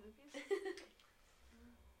on a daily basis.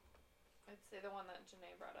 I'd say the one that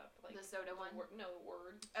Janae brought up, like The soda one? No, the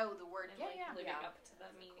word. Oh, the word. And Yeah, like yeah. living Yeah. up to the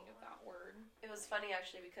meaning of that word. It was funny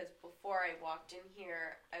actually because before I walked in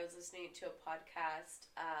here, I was listening to a podcast,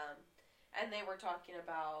 and they were talking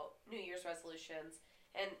about New Year's resolutions,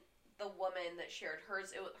 and the woman that shared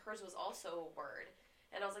hers, hers was also a word,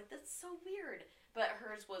 and I was like, that's so weird. But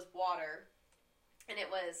hers was water, and it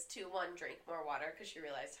was to, one, drink more water because she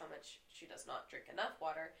realized how much she does not drink enough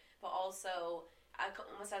water, but also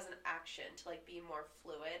almost as an action to like be more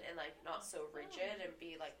fluid and like not so rigid and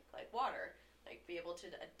be like water, like be able to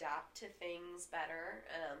adapt to things better.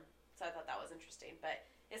 So I thought that was interesting, but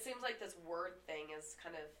it seems like this word thing is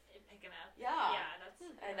kind of Picking up. Yeah. Yeah, that's.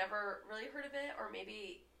 I never really heard of it, or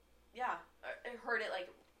maybe I heard it like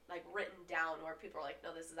written down where people are like,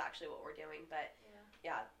 no, this is actually what we're doing, but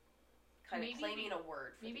kind of Maybe- claiming a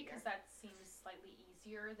word for Maybe the year. because that seems slightly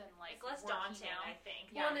easier than like It's less working daunting, out. I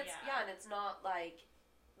think. Well, and it's not like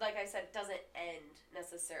I said, it doesn't end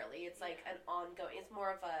necessarily. It's like an ongoing. It's more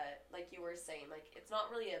of a, like you were saying, like it's not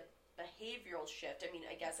really a behavioral shift. I mean,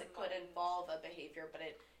 I guess It's it could a mind. involve a behavior, but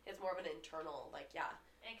it's more of an internal, like And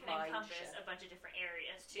it can mind encompass shift. a bunch of different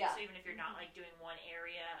areas too. Yeah. So even if you're not like doing one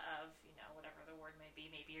area of, whatever the word may be,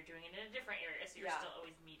 maybe you're doing it in a different area, so you're Yeah. still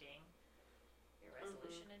always meeting your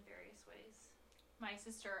resolution in various ways. My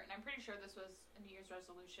sister, and I'm pretty sure this was a New Year's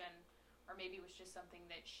resolution, or maybe it was just something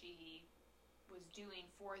that she was doing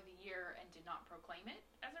for the year and did not proclaim it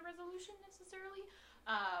as a resolution necessarily.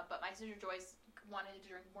 But my sister Joyce wanted to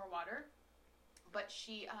drink more water, but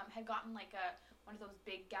she had gotten like one of those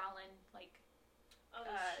big gallon, like Oh,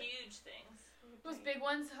 those huge things. those big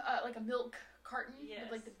ones, like a milk carton Yes.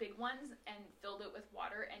 with like the big ones, and filled it with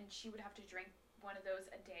water, and she would have to drink one of those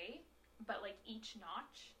a day, but like each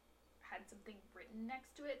notch had something written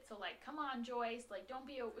next to it. So like, come on, Joyce, like don't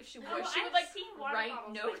be she would I've like seen water write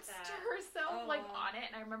bottles notes like to that. herself like Oh. on it.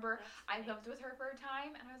 And I remember That's I funny. lived with her for a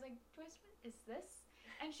time, and I was like, Joyce, what is this?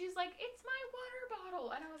 And she's like, it's my water bottle.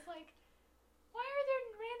 And I was like, why are there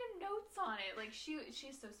random notes on it? Like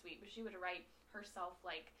she's so sweet, but she would write herself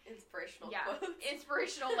like inspirational yeah, quotes.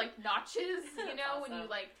 inspirational like notches, you know, That's when you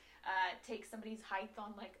awesome. like take somebody's height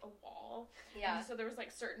on like a wall. Yeah. And so there was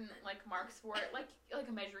like certain like marks for it, like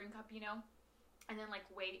a measuring cup, you know. And then like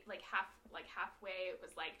halfway it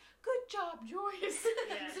was like, good job, Joyce.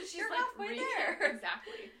 Yeah. So she's You're like halfway reading- there.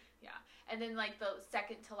 Exactly. Yeah. And then like the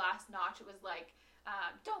second to last notch, it was like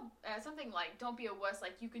something like, don't be a wuss,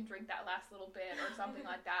 like you can drink that last little bit or something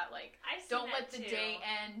like that. Like I've seen don't that let the too. day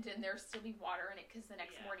end and there still be water in it, because the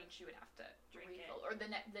next Yeah. morning she would have to Drink refill, or the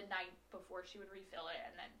night before she would refill it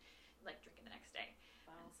and then like drink it the next day.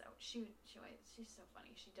 Wow. And so she's so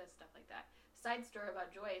funny. She does stuff like that. Side story about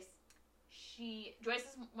Joyce. Joyce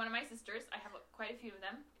is one of my sisters. I have quite a few of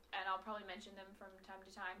them, and I'll probably mention them from time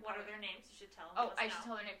to time. What are their names? You should tell them. Oh, I should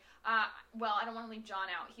tell their name. Well, I don't want to leave John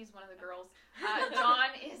out. He's one of the girls.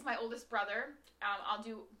 John is my oldest brother. I'll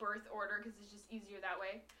do birth order because it's just easier that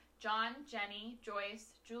way. John, Jenny,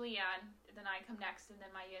 Joyce, Julianne, then I come next, and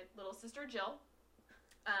then my little sister Jill.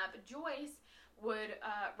 But Joyce would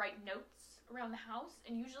write notes around the house,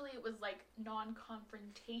 and usually it was like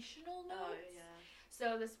non-confrontational notes. Oh yeah.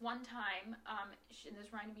 So this one time, and this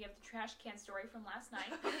reminded me of the trash can story from last night.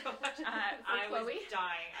 I was Chloe.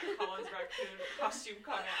 dying at Colin's raccoon costume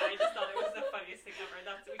comment. I just thought it was the funniest thing ever.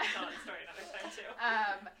 We can tell that story another time too.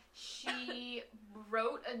 She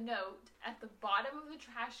wrote a note at the bottom of the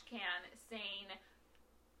trash can saying,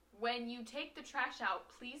 when you take the trash out,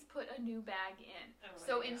 please put a new bag in. Oh,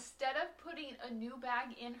 So yeah. instead of putting a new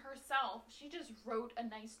bag in herself, she just wrote a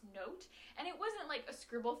nice note. And it wasn't like a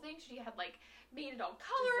scribble thing. She had like made it all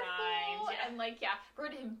colorful Designed, yeah. and like,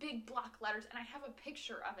 wrote it in big block letters. And I have a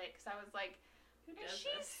picture of it because I was like, Who is does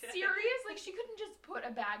she this? serious? Like, she couldn't just put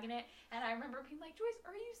a bag in it. And I remember being like, Joyce,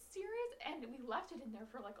 are you serious? And we left it in there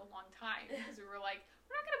for like a long time because we were like,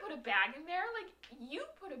 we're not going to put a bag in there. Like, you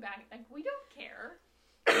put a bag in. Like, we don't care.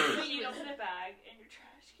 So you don't put a bag in your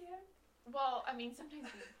trash can? Well, I mean, sometimes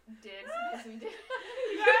we did. Sometimes we did.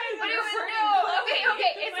 guys But it are was freaking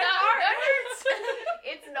okay. Chloe. It's My not. heart no, hurts.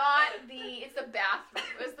 it's not it's the bathroom.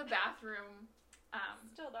 It was the bathroom.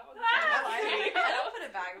 Still, that was Ah! I don't put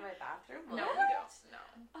a bag back in my bathroom? No, What? we don't. No.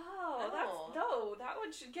 Oh. That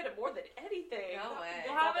one should get it more than anything. No way.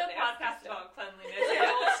 We'll have a podcast about cleanliness. I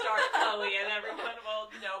will start Chloe, and everyone will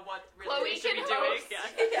know what really Chloe they should be can doing. host.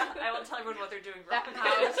 Yeah. I will tell everyone what they're doing wrong. That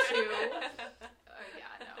how to.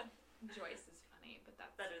 Yeah, no. Joyce is funny, but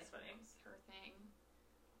That is funny. her thing.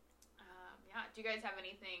 Yeah. Do you guys have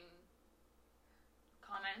anything?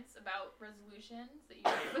 Comments about resolutions?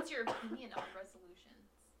 What's your opinion on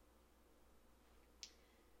resolutions?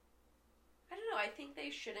 I don't know. I think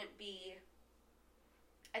they shouldn't be.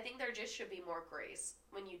 I think there just should be more grace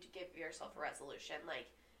when you give yourself a resolution.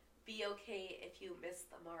 Like, be okay if you miss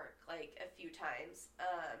the mark, like, a few times.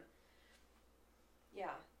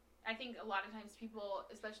 Yeah. I think a lot of times people,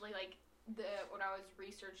 especially like when I was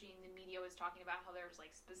researching, the media was talking about how there's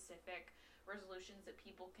like specific resolutions that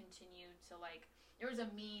people continue to like. There was a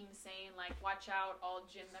meme saying like, "Watch out, all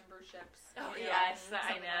gym memberships." Oh you know, yes,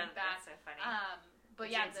 I something know. like that. That's so funny.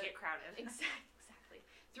 But The yeah, gyms get crowded. exactly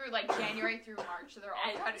through like January through March, so they're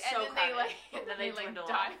all And crowded, so and then crowded. and then they dwindle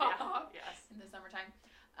die off. off Yeah. Yes. in the summertime.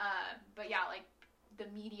 But yeah, like the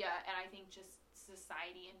media and I think just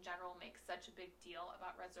society in general makes such a big deal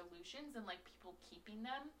about resolutions and like people keeping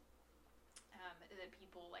them. That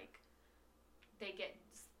people like they get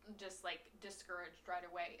just like discouraged right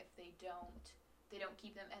away if they don't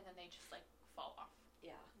keep them, and then they just like fall off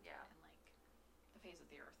Yeah. Yeah. and like the face of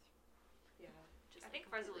the earth. Yeah. Just I like, think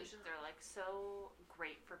completely. resolutions are like so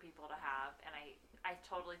great for people to have, and I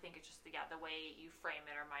totally think it's just the way you frame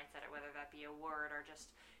it or mindset it, whether that be a word or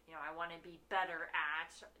just I want to be better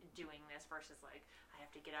at doing this versus like I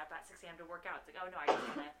have to get up at 6 a.m. to work out. It's like, oh no, I just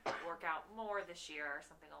want to work out more this year or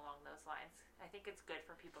something along those lines. I think it's good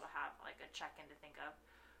for people to have like a check-in to think of,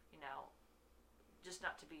 just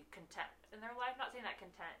not to be content in their life. Not saying that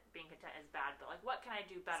being content is bad, but like what can I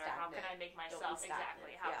do better? How can I make myself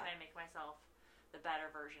exactly? How can I make myself the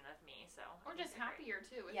better version of me? So Or just happier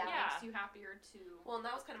too. If Yeah. it makes you happier to. Well, and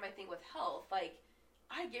that was kind of my thing with health. Like,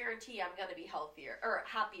 I guarantee I'm gonna be happier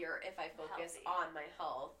if I focus on my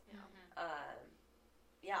health. Mhm.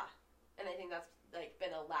 Yeah, and I think that's like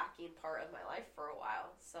been a lacking part of my life for a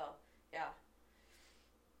while. So yeah.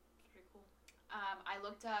 Pretty cool. I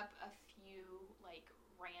looked up a few like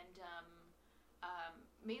random,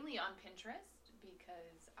 mainly on Pinterest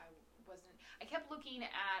because I kept looking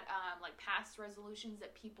at like past resolutions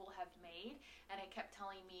that people have made, and it kept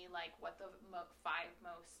telling me like what the 5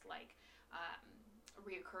 most like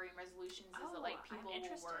reoccurring resolutions is. That like people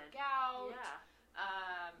will work out. Yeah.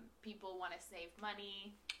 People want to save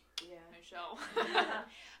money. Yeah. Show.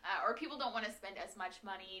 Or people don't want to spend as much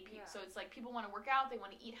money. So it's like people want to work out, they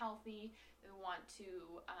want to eat healthy, they want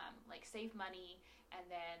to like save money, and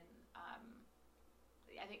then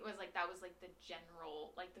I think it was like that was like the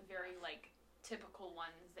general, like the very like typical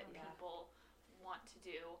ones that people want to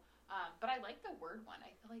do. But I like the word one.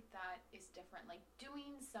 I feel like that is different. Like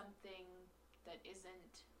doing something that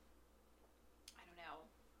isn't, I don't know.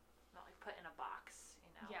 Not like put in a box,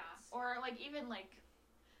 Yeah. Or like even like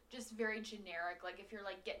just very generic. Like if you're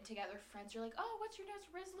like getting together with friends, you're like, oh, what's your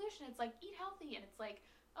next resolution? It's like eat healthy, and it's like,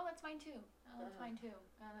 oh, that's mine too. Oh, that's mine too.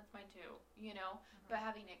 Oh, that's mine too. But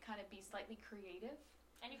having it kind of be slightly creative.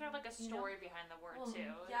 And you can have like a story behind the word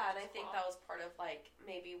too. Yeah, and I think that was part of like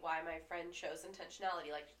maybe why my friend chose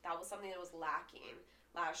intentionality. Like that was something that was lacking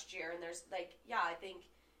last year, and there's like I think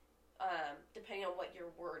depending on what your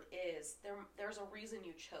word is, there's a reason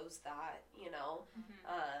you chose that.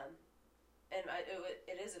 Mm-hmm. And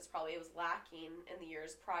it was lacking in the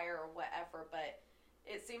years prior or whatever, but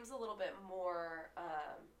it seems a little bit more,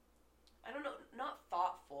 I don't know, not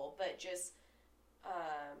thoughtful, but just,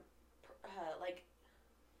 like,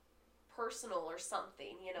 personal or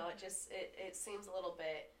something, it seems a little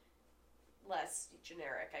bit less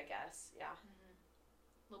generic, I guess, yeah. Mm-hmm.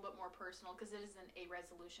 A little bit more personal, because it isn't a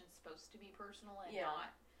resolution supposed to be personal and Yeah.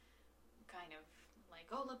 not kind of like,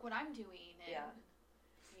 oh, look what I'm doing, and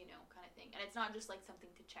kind of thing. And it's not just like something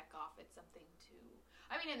to check off, it's something to,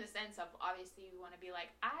 I mean, in the sense of obviously you want to be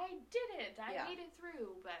like, I did it, I made it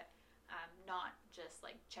through, but not just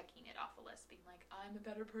like checking it off a list, being like, I'm a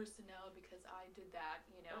better person now because I did that,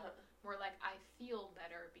 more like I feel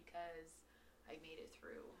better because I made it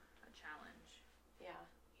through a challenge. Yeah.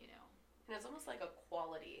 And it's almost like a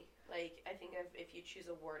quality. Like, I think if you choose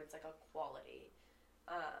a word, it's like a quality.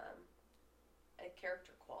 A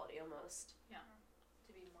character quality, almost. Yeah. To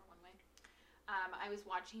be more one way. I was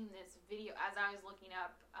watching this video as I was looking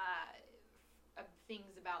up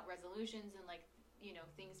things about resolutions and like,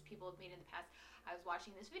 things people have made in the past. I was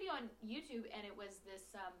watching this video on YouTube, and it was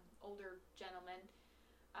this older gentleman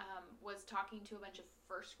was talking to a bunch of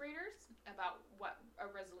first graders about what a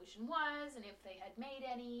resolution was and if they had made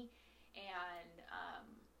any. And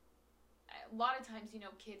a lot of times,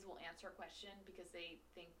 kids will answer a question because they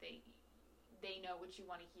think they know what you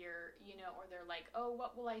want to hear, or they're like, oh,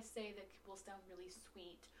 what will I say that will sound really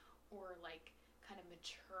sweet or like kind of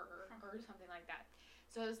mature or something like that.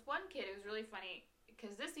 So this one kid, it was really funny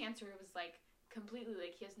because this answer was like completely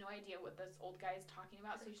like he has no idea what this old guy is talking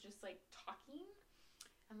about, so he's just like talking.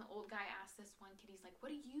 And the old guy asked this one kid, he's like, what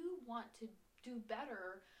do you want to do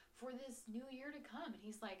better for this new year to come? And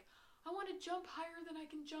he's like, I want to jump higher than I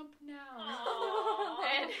can jump now. Aww.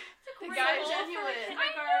 And the Great guy, goal for a I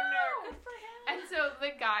genuine. know. Good for him. And so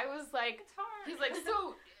the guy was like, It's hard. he's like,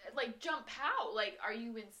 so like jump how? Like, are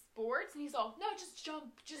you in sports? And he's all, no, just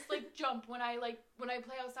jump, just like jump. When I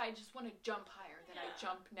play outside, I just want to jump higher than I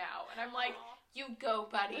jump now. And I'm like, Aw. you go,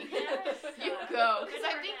 buddy. Yes. You go. Good Because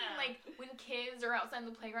I'm for thinking, him. like, when kids are outside in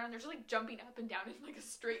the playground, they're just, like, jumping up and down in, like, a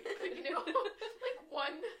straight, like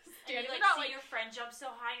one And standing. you They're like not, see like, your friend jump so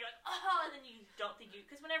high, and you're like, oh, and then you don't think you,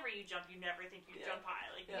 because whenever you jump, you never think you Yeah. jump high.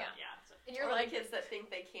 Like, Yeah. So. and you're Or like, the kids that think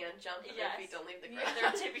they can jump but Yes. their feet don't leave the Yeah.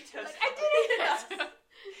 ground. They're tippy toes. like, I did it! Yes.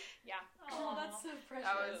 Yeah. Oh, that's so precious.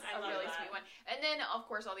 That was I a love really that. sweet one. And then, of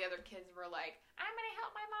course, all the other kids were like, I'm going to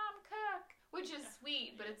help my mom cook, which is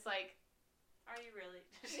sweet, but it's like, Are you really?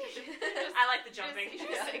 Just- I like the jumping.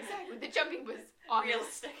 Exactly. The jumping was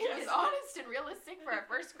honest. Realistic. It was honest and realistic for a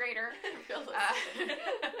first grader. Realistic.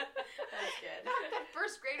 That's good. Not that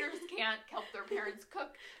first graders can't help their parents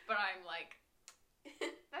cook, but I'm like,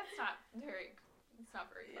 it's not very fun.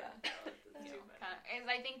 Yeah. That's You too know, funny. kind of, and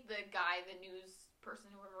I think the guy, the news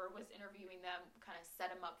person, whoever was interviewing them, kind of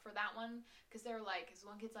set him up for that one because they're like, because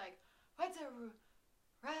one kid's like, what's a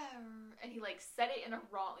and he like said it in a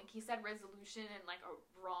wrong, like he said resolution in like a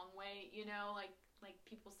wrong way, like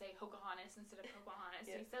people say Pocahontas instead of Pocahontas.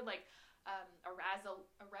 Yeah. He said like a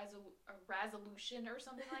resolution or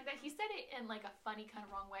something like that. He said it in like a funny kind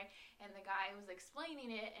of wrong way, and the guy was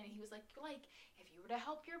explaining it, and he was like if you were to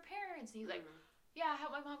help your parents, and he's like, yeah,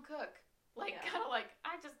 help my mom cook. Like, Yeah. kind of like,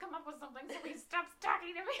 I just come up with something so he stops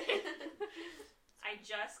talking to me. I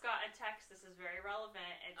just got a text. This is very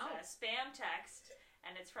relevant. It's Oh. a spam text,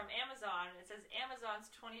 and it's from Amazon. It says Amazon's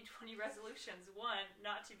 2020 resolutions: 1,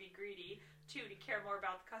 not to be greedy; 2, to care more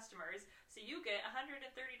about the customers. So you get $130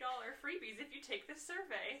 freebies if you take this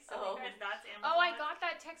survey. So Oh. you guys, that's Amazon. Oh, I got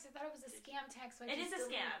that text. I thought it was a scam text. So I It is just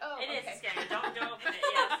a scam. deleted- Oh, It is okay. a scam. Don't open it.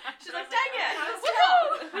 Yes. She's So I like, was dang it. How,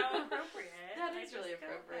 Woohoo! how appropriate. That I is really just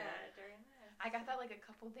got appropriate. that during this. I got that like a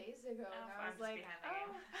couple days ago, Oh, and I I'm was just like, behind the oh,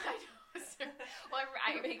 game. I know. Well,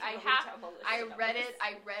 Making I a have. demolition I of read this. it.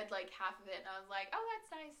 I read like half of it, and I was like, "Oh, that's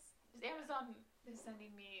nice." Amazon is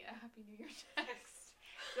sending me a Happy New Year text.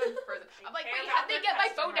 Going further. I'm like, care wait, about how'd they their get my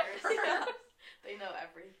phone customers. number? Yeah. They know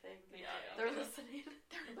everything. They Yeah, do. They're listening.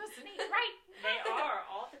 They're listening, right? They are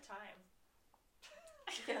all the time.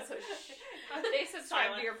 Yeah, so shh. They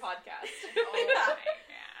subscribe to Silence. your podcast. Oh Yeah. my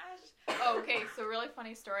gosh. Oh, okay, so really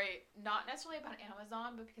funny story. Not necessarily about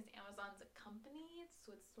Amazon, but because Amazon's a company,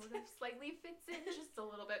 so it sort of slightly fits in just a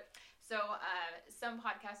little bit. So some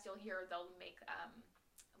podcasts you'll hear, they'll make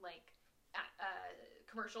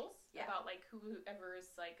commercials Yeah. about like whoever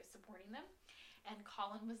is like supporting them. And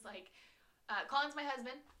Colin was like, Colin's my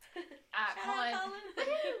husband. Colin,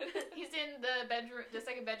 he's in the bedroom, the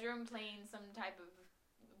second bedroom, playing some type of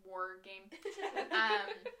war game.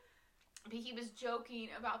 But he was joking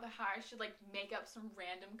about how I should like make up some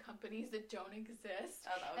random companies that don't exist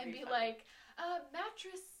Oh, that would and be be fun. like,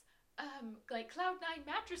 mattress, like Cloud9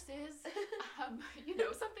 mattresses,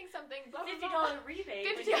 something, blah, blah, blah. $50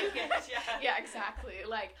 rebate. when $50. you get, Yeah, exactly.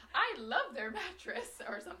 Like, I love their mattress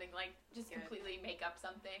or something. Like, just Good. completely make up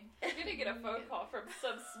something. You're gonna get a phone call from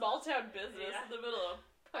some small town business Yeah. in the middle of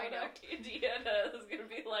I know. Podunk, Indiana. Is gonna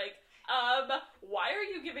be like, why are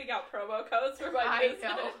you giving out promo codes for my I business?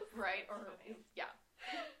 know, right? Or yeah,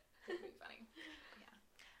 it'd be funny.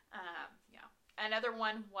 Yeah. Another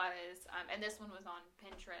one was, and this one was on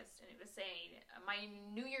Pinterest, and it was saying, my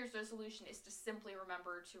New Year's resolution is to simply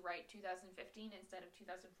remember to write 2015 instead of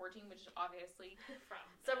 2014, which is obviously From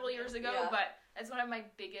several years ago, Yeah. but that's one of my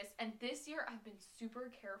biggest. And this year, I've been super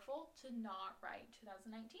careful to not write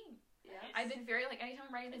 2019. Yeah. I've been very anytime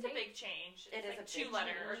I'm writing It's a a date, big change. It It's is like a big 2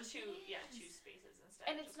 letters or change. 2 spaces instead.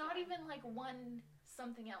 and of it's just not one. even like one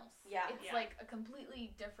something else. Yeah. It's Yeah. like a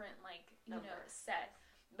completely different Number. set.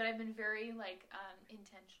 But I've been very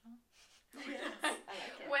intentional Yes, I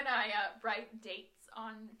like it. when I write dates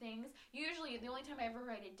on things. Usually, the only time I ever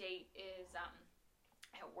write a date is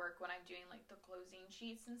at work when I'm doing the closing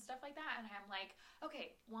sheets and stuff like that, and I'm like,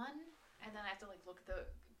 okay, 1, and then I have to look at the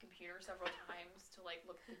computer several times to like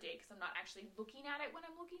look at the date because I'm not actually looking at it when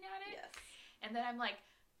I'm looking at it. Yes. And then I'm like,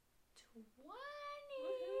 20.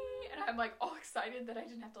 And I'm like all excited that I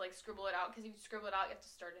didn't have to like scribble it out because if you scribble it out, you have to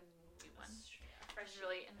start a new one. It's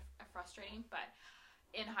really frustrating. But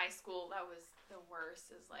in high school, that was the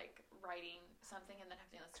worst, is like writing something and then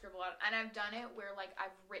having to scribble out. And I've done it where like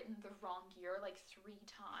I've written the wrong year like 3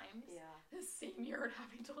 times. Yeah. The same year and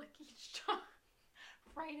having to like each time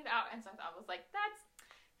write it out. And so I was like, that's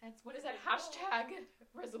what is that hashtag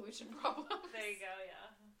resolution problem? There you go, yeah.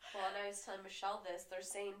 Well, and I was telling Michelle this. They're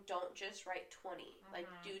saying don't just write 20. Like,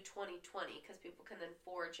 do 2020 because people can then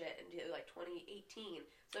forge it and do like 2018.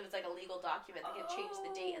 So if it's like a legal document, they can change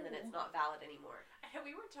the date and then it's not valid anymore. I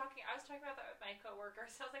was talking about that with my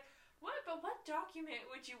coworkers. So I was like, what? But what document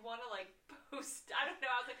would you want to like post? I don't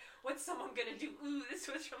know. I was like, what's someone gonna do? Ooh, this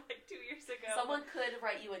was from like 2 years ago. Someone could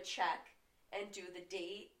write you a check and do the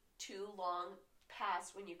date too long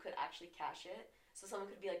past when you could actually cash it. So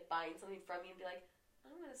someone could be like buying something from you and be like,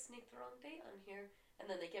 I'm going to sneak the wrong date on here. And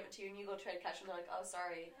then they give it to you and you go try to cash it and they're like, oh,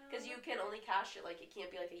 sorry. Because you can only cash it, like, it can't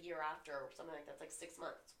be like a year after or something like that. It's like 6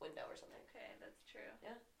 months window or something. Okay, that's true.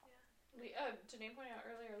 Yeah. Janae pointed out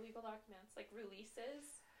earlier, legal documents, like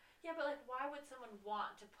releases. Yeah, but like, why would someone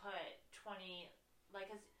want to put 20, like,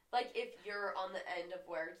 as... Like, if you're on the end of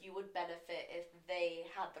where you would benefit if they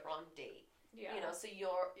had the wrong date. Yeah. You know, so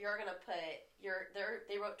you're going to put,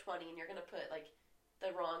 they wrote 20 and you're going to put, like, the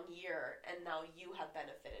wrong year, and now you have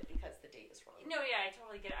benefited because the date is wrong. No, yeah, I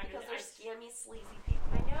totally get it. Because they're scammy, sleazy people.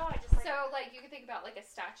 I know, I just like... So, like, you can think about, like, a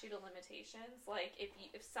statute of limitations. Like,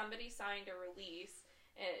 if somebody signed a release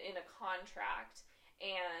in a contract,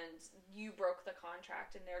 and you broke the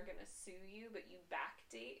contract, and they're going to sue you, but you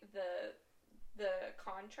backdate the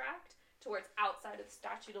contract to where it's outside of the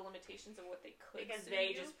statute of limitations of what they could Because sue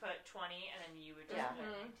they you. just put 20, and then you would just Yeah.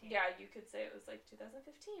 put 19. Yeah, you could say it was, like,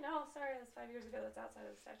 2015. Oh, sorry, that's 5 years ago. That's outside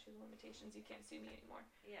of the statute of limitations. You can't sue me anymore.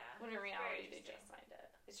 Yeah. When in Very reality, they interesting. just signed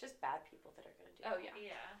it. It's just bad people that are going to do Oh, it.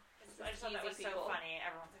 yeah. Yeah. I just thought that was Easy people. so funny.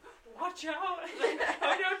 Everyone's like, watch out!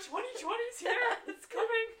 Oh no, 2020's here! It's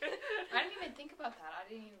coming! I didn't even think about that. I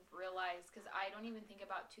didn't even realize, because I don't even think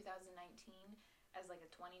about 2019 as like a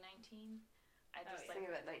 2019. I just Think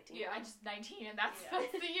about 19. yeah, I just 19, and that's Yeah.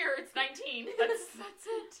 that's the year. It's 19. That's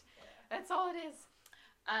it. That's all it is.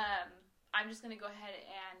 I'm just gonna go ahead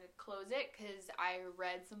and close it because I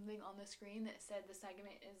read something on the screen that said the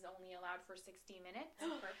segment is only allowed for 60 minutes.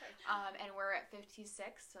 Perfect. And we're at 56,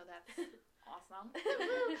 so that's awesome.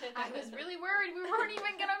 I was really worried we weren't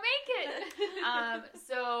even gonna make it.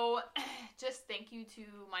 So just thank you to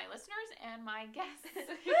my listeners and my guests.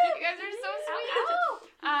 You guys are so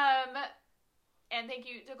sweet. And thank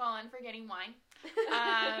you to Colin for getting wine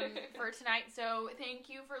for tonight. So thank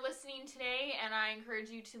you for listening today, and I encourage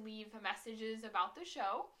you to leave messages about the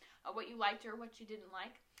show, what you liked or what you didn't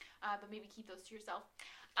like, but maybe keep those to yourself.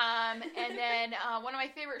 And then one of my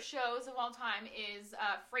favorite shows of all time is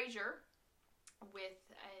Frasier, with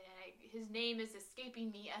his name is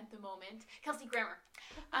escaping me at the moment, Kelsey Grammer.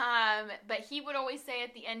 But he would always say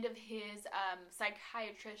at the end of his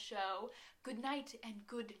psychiatrist show, good night and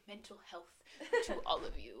good mental health to all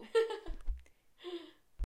of you.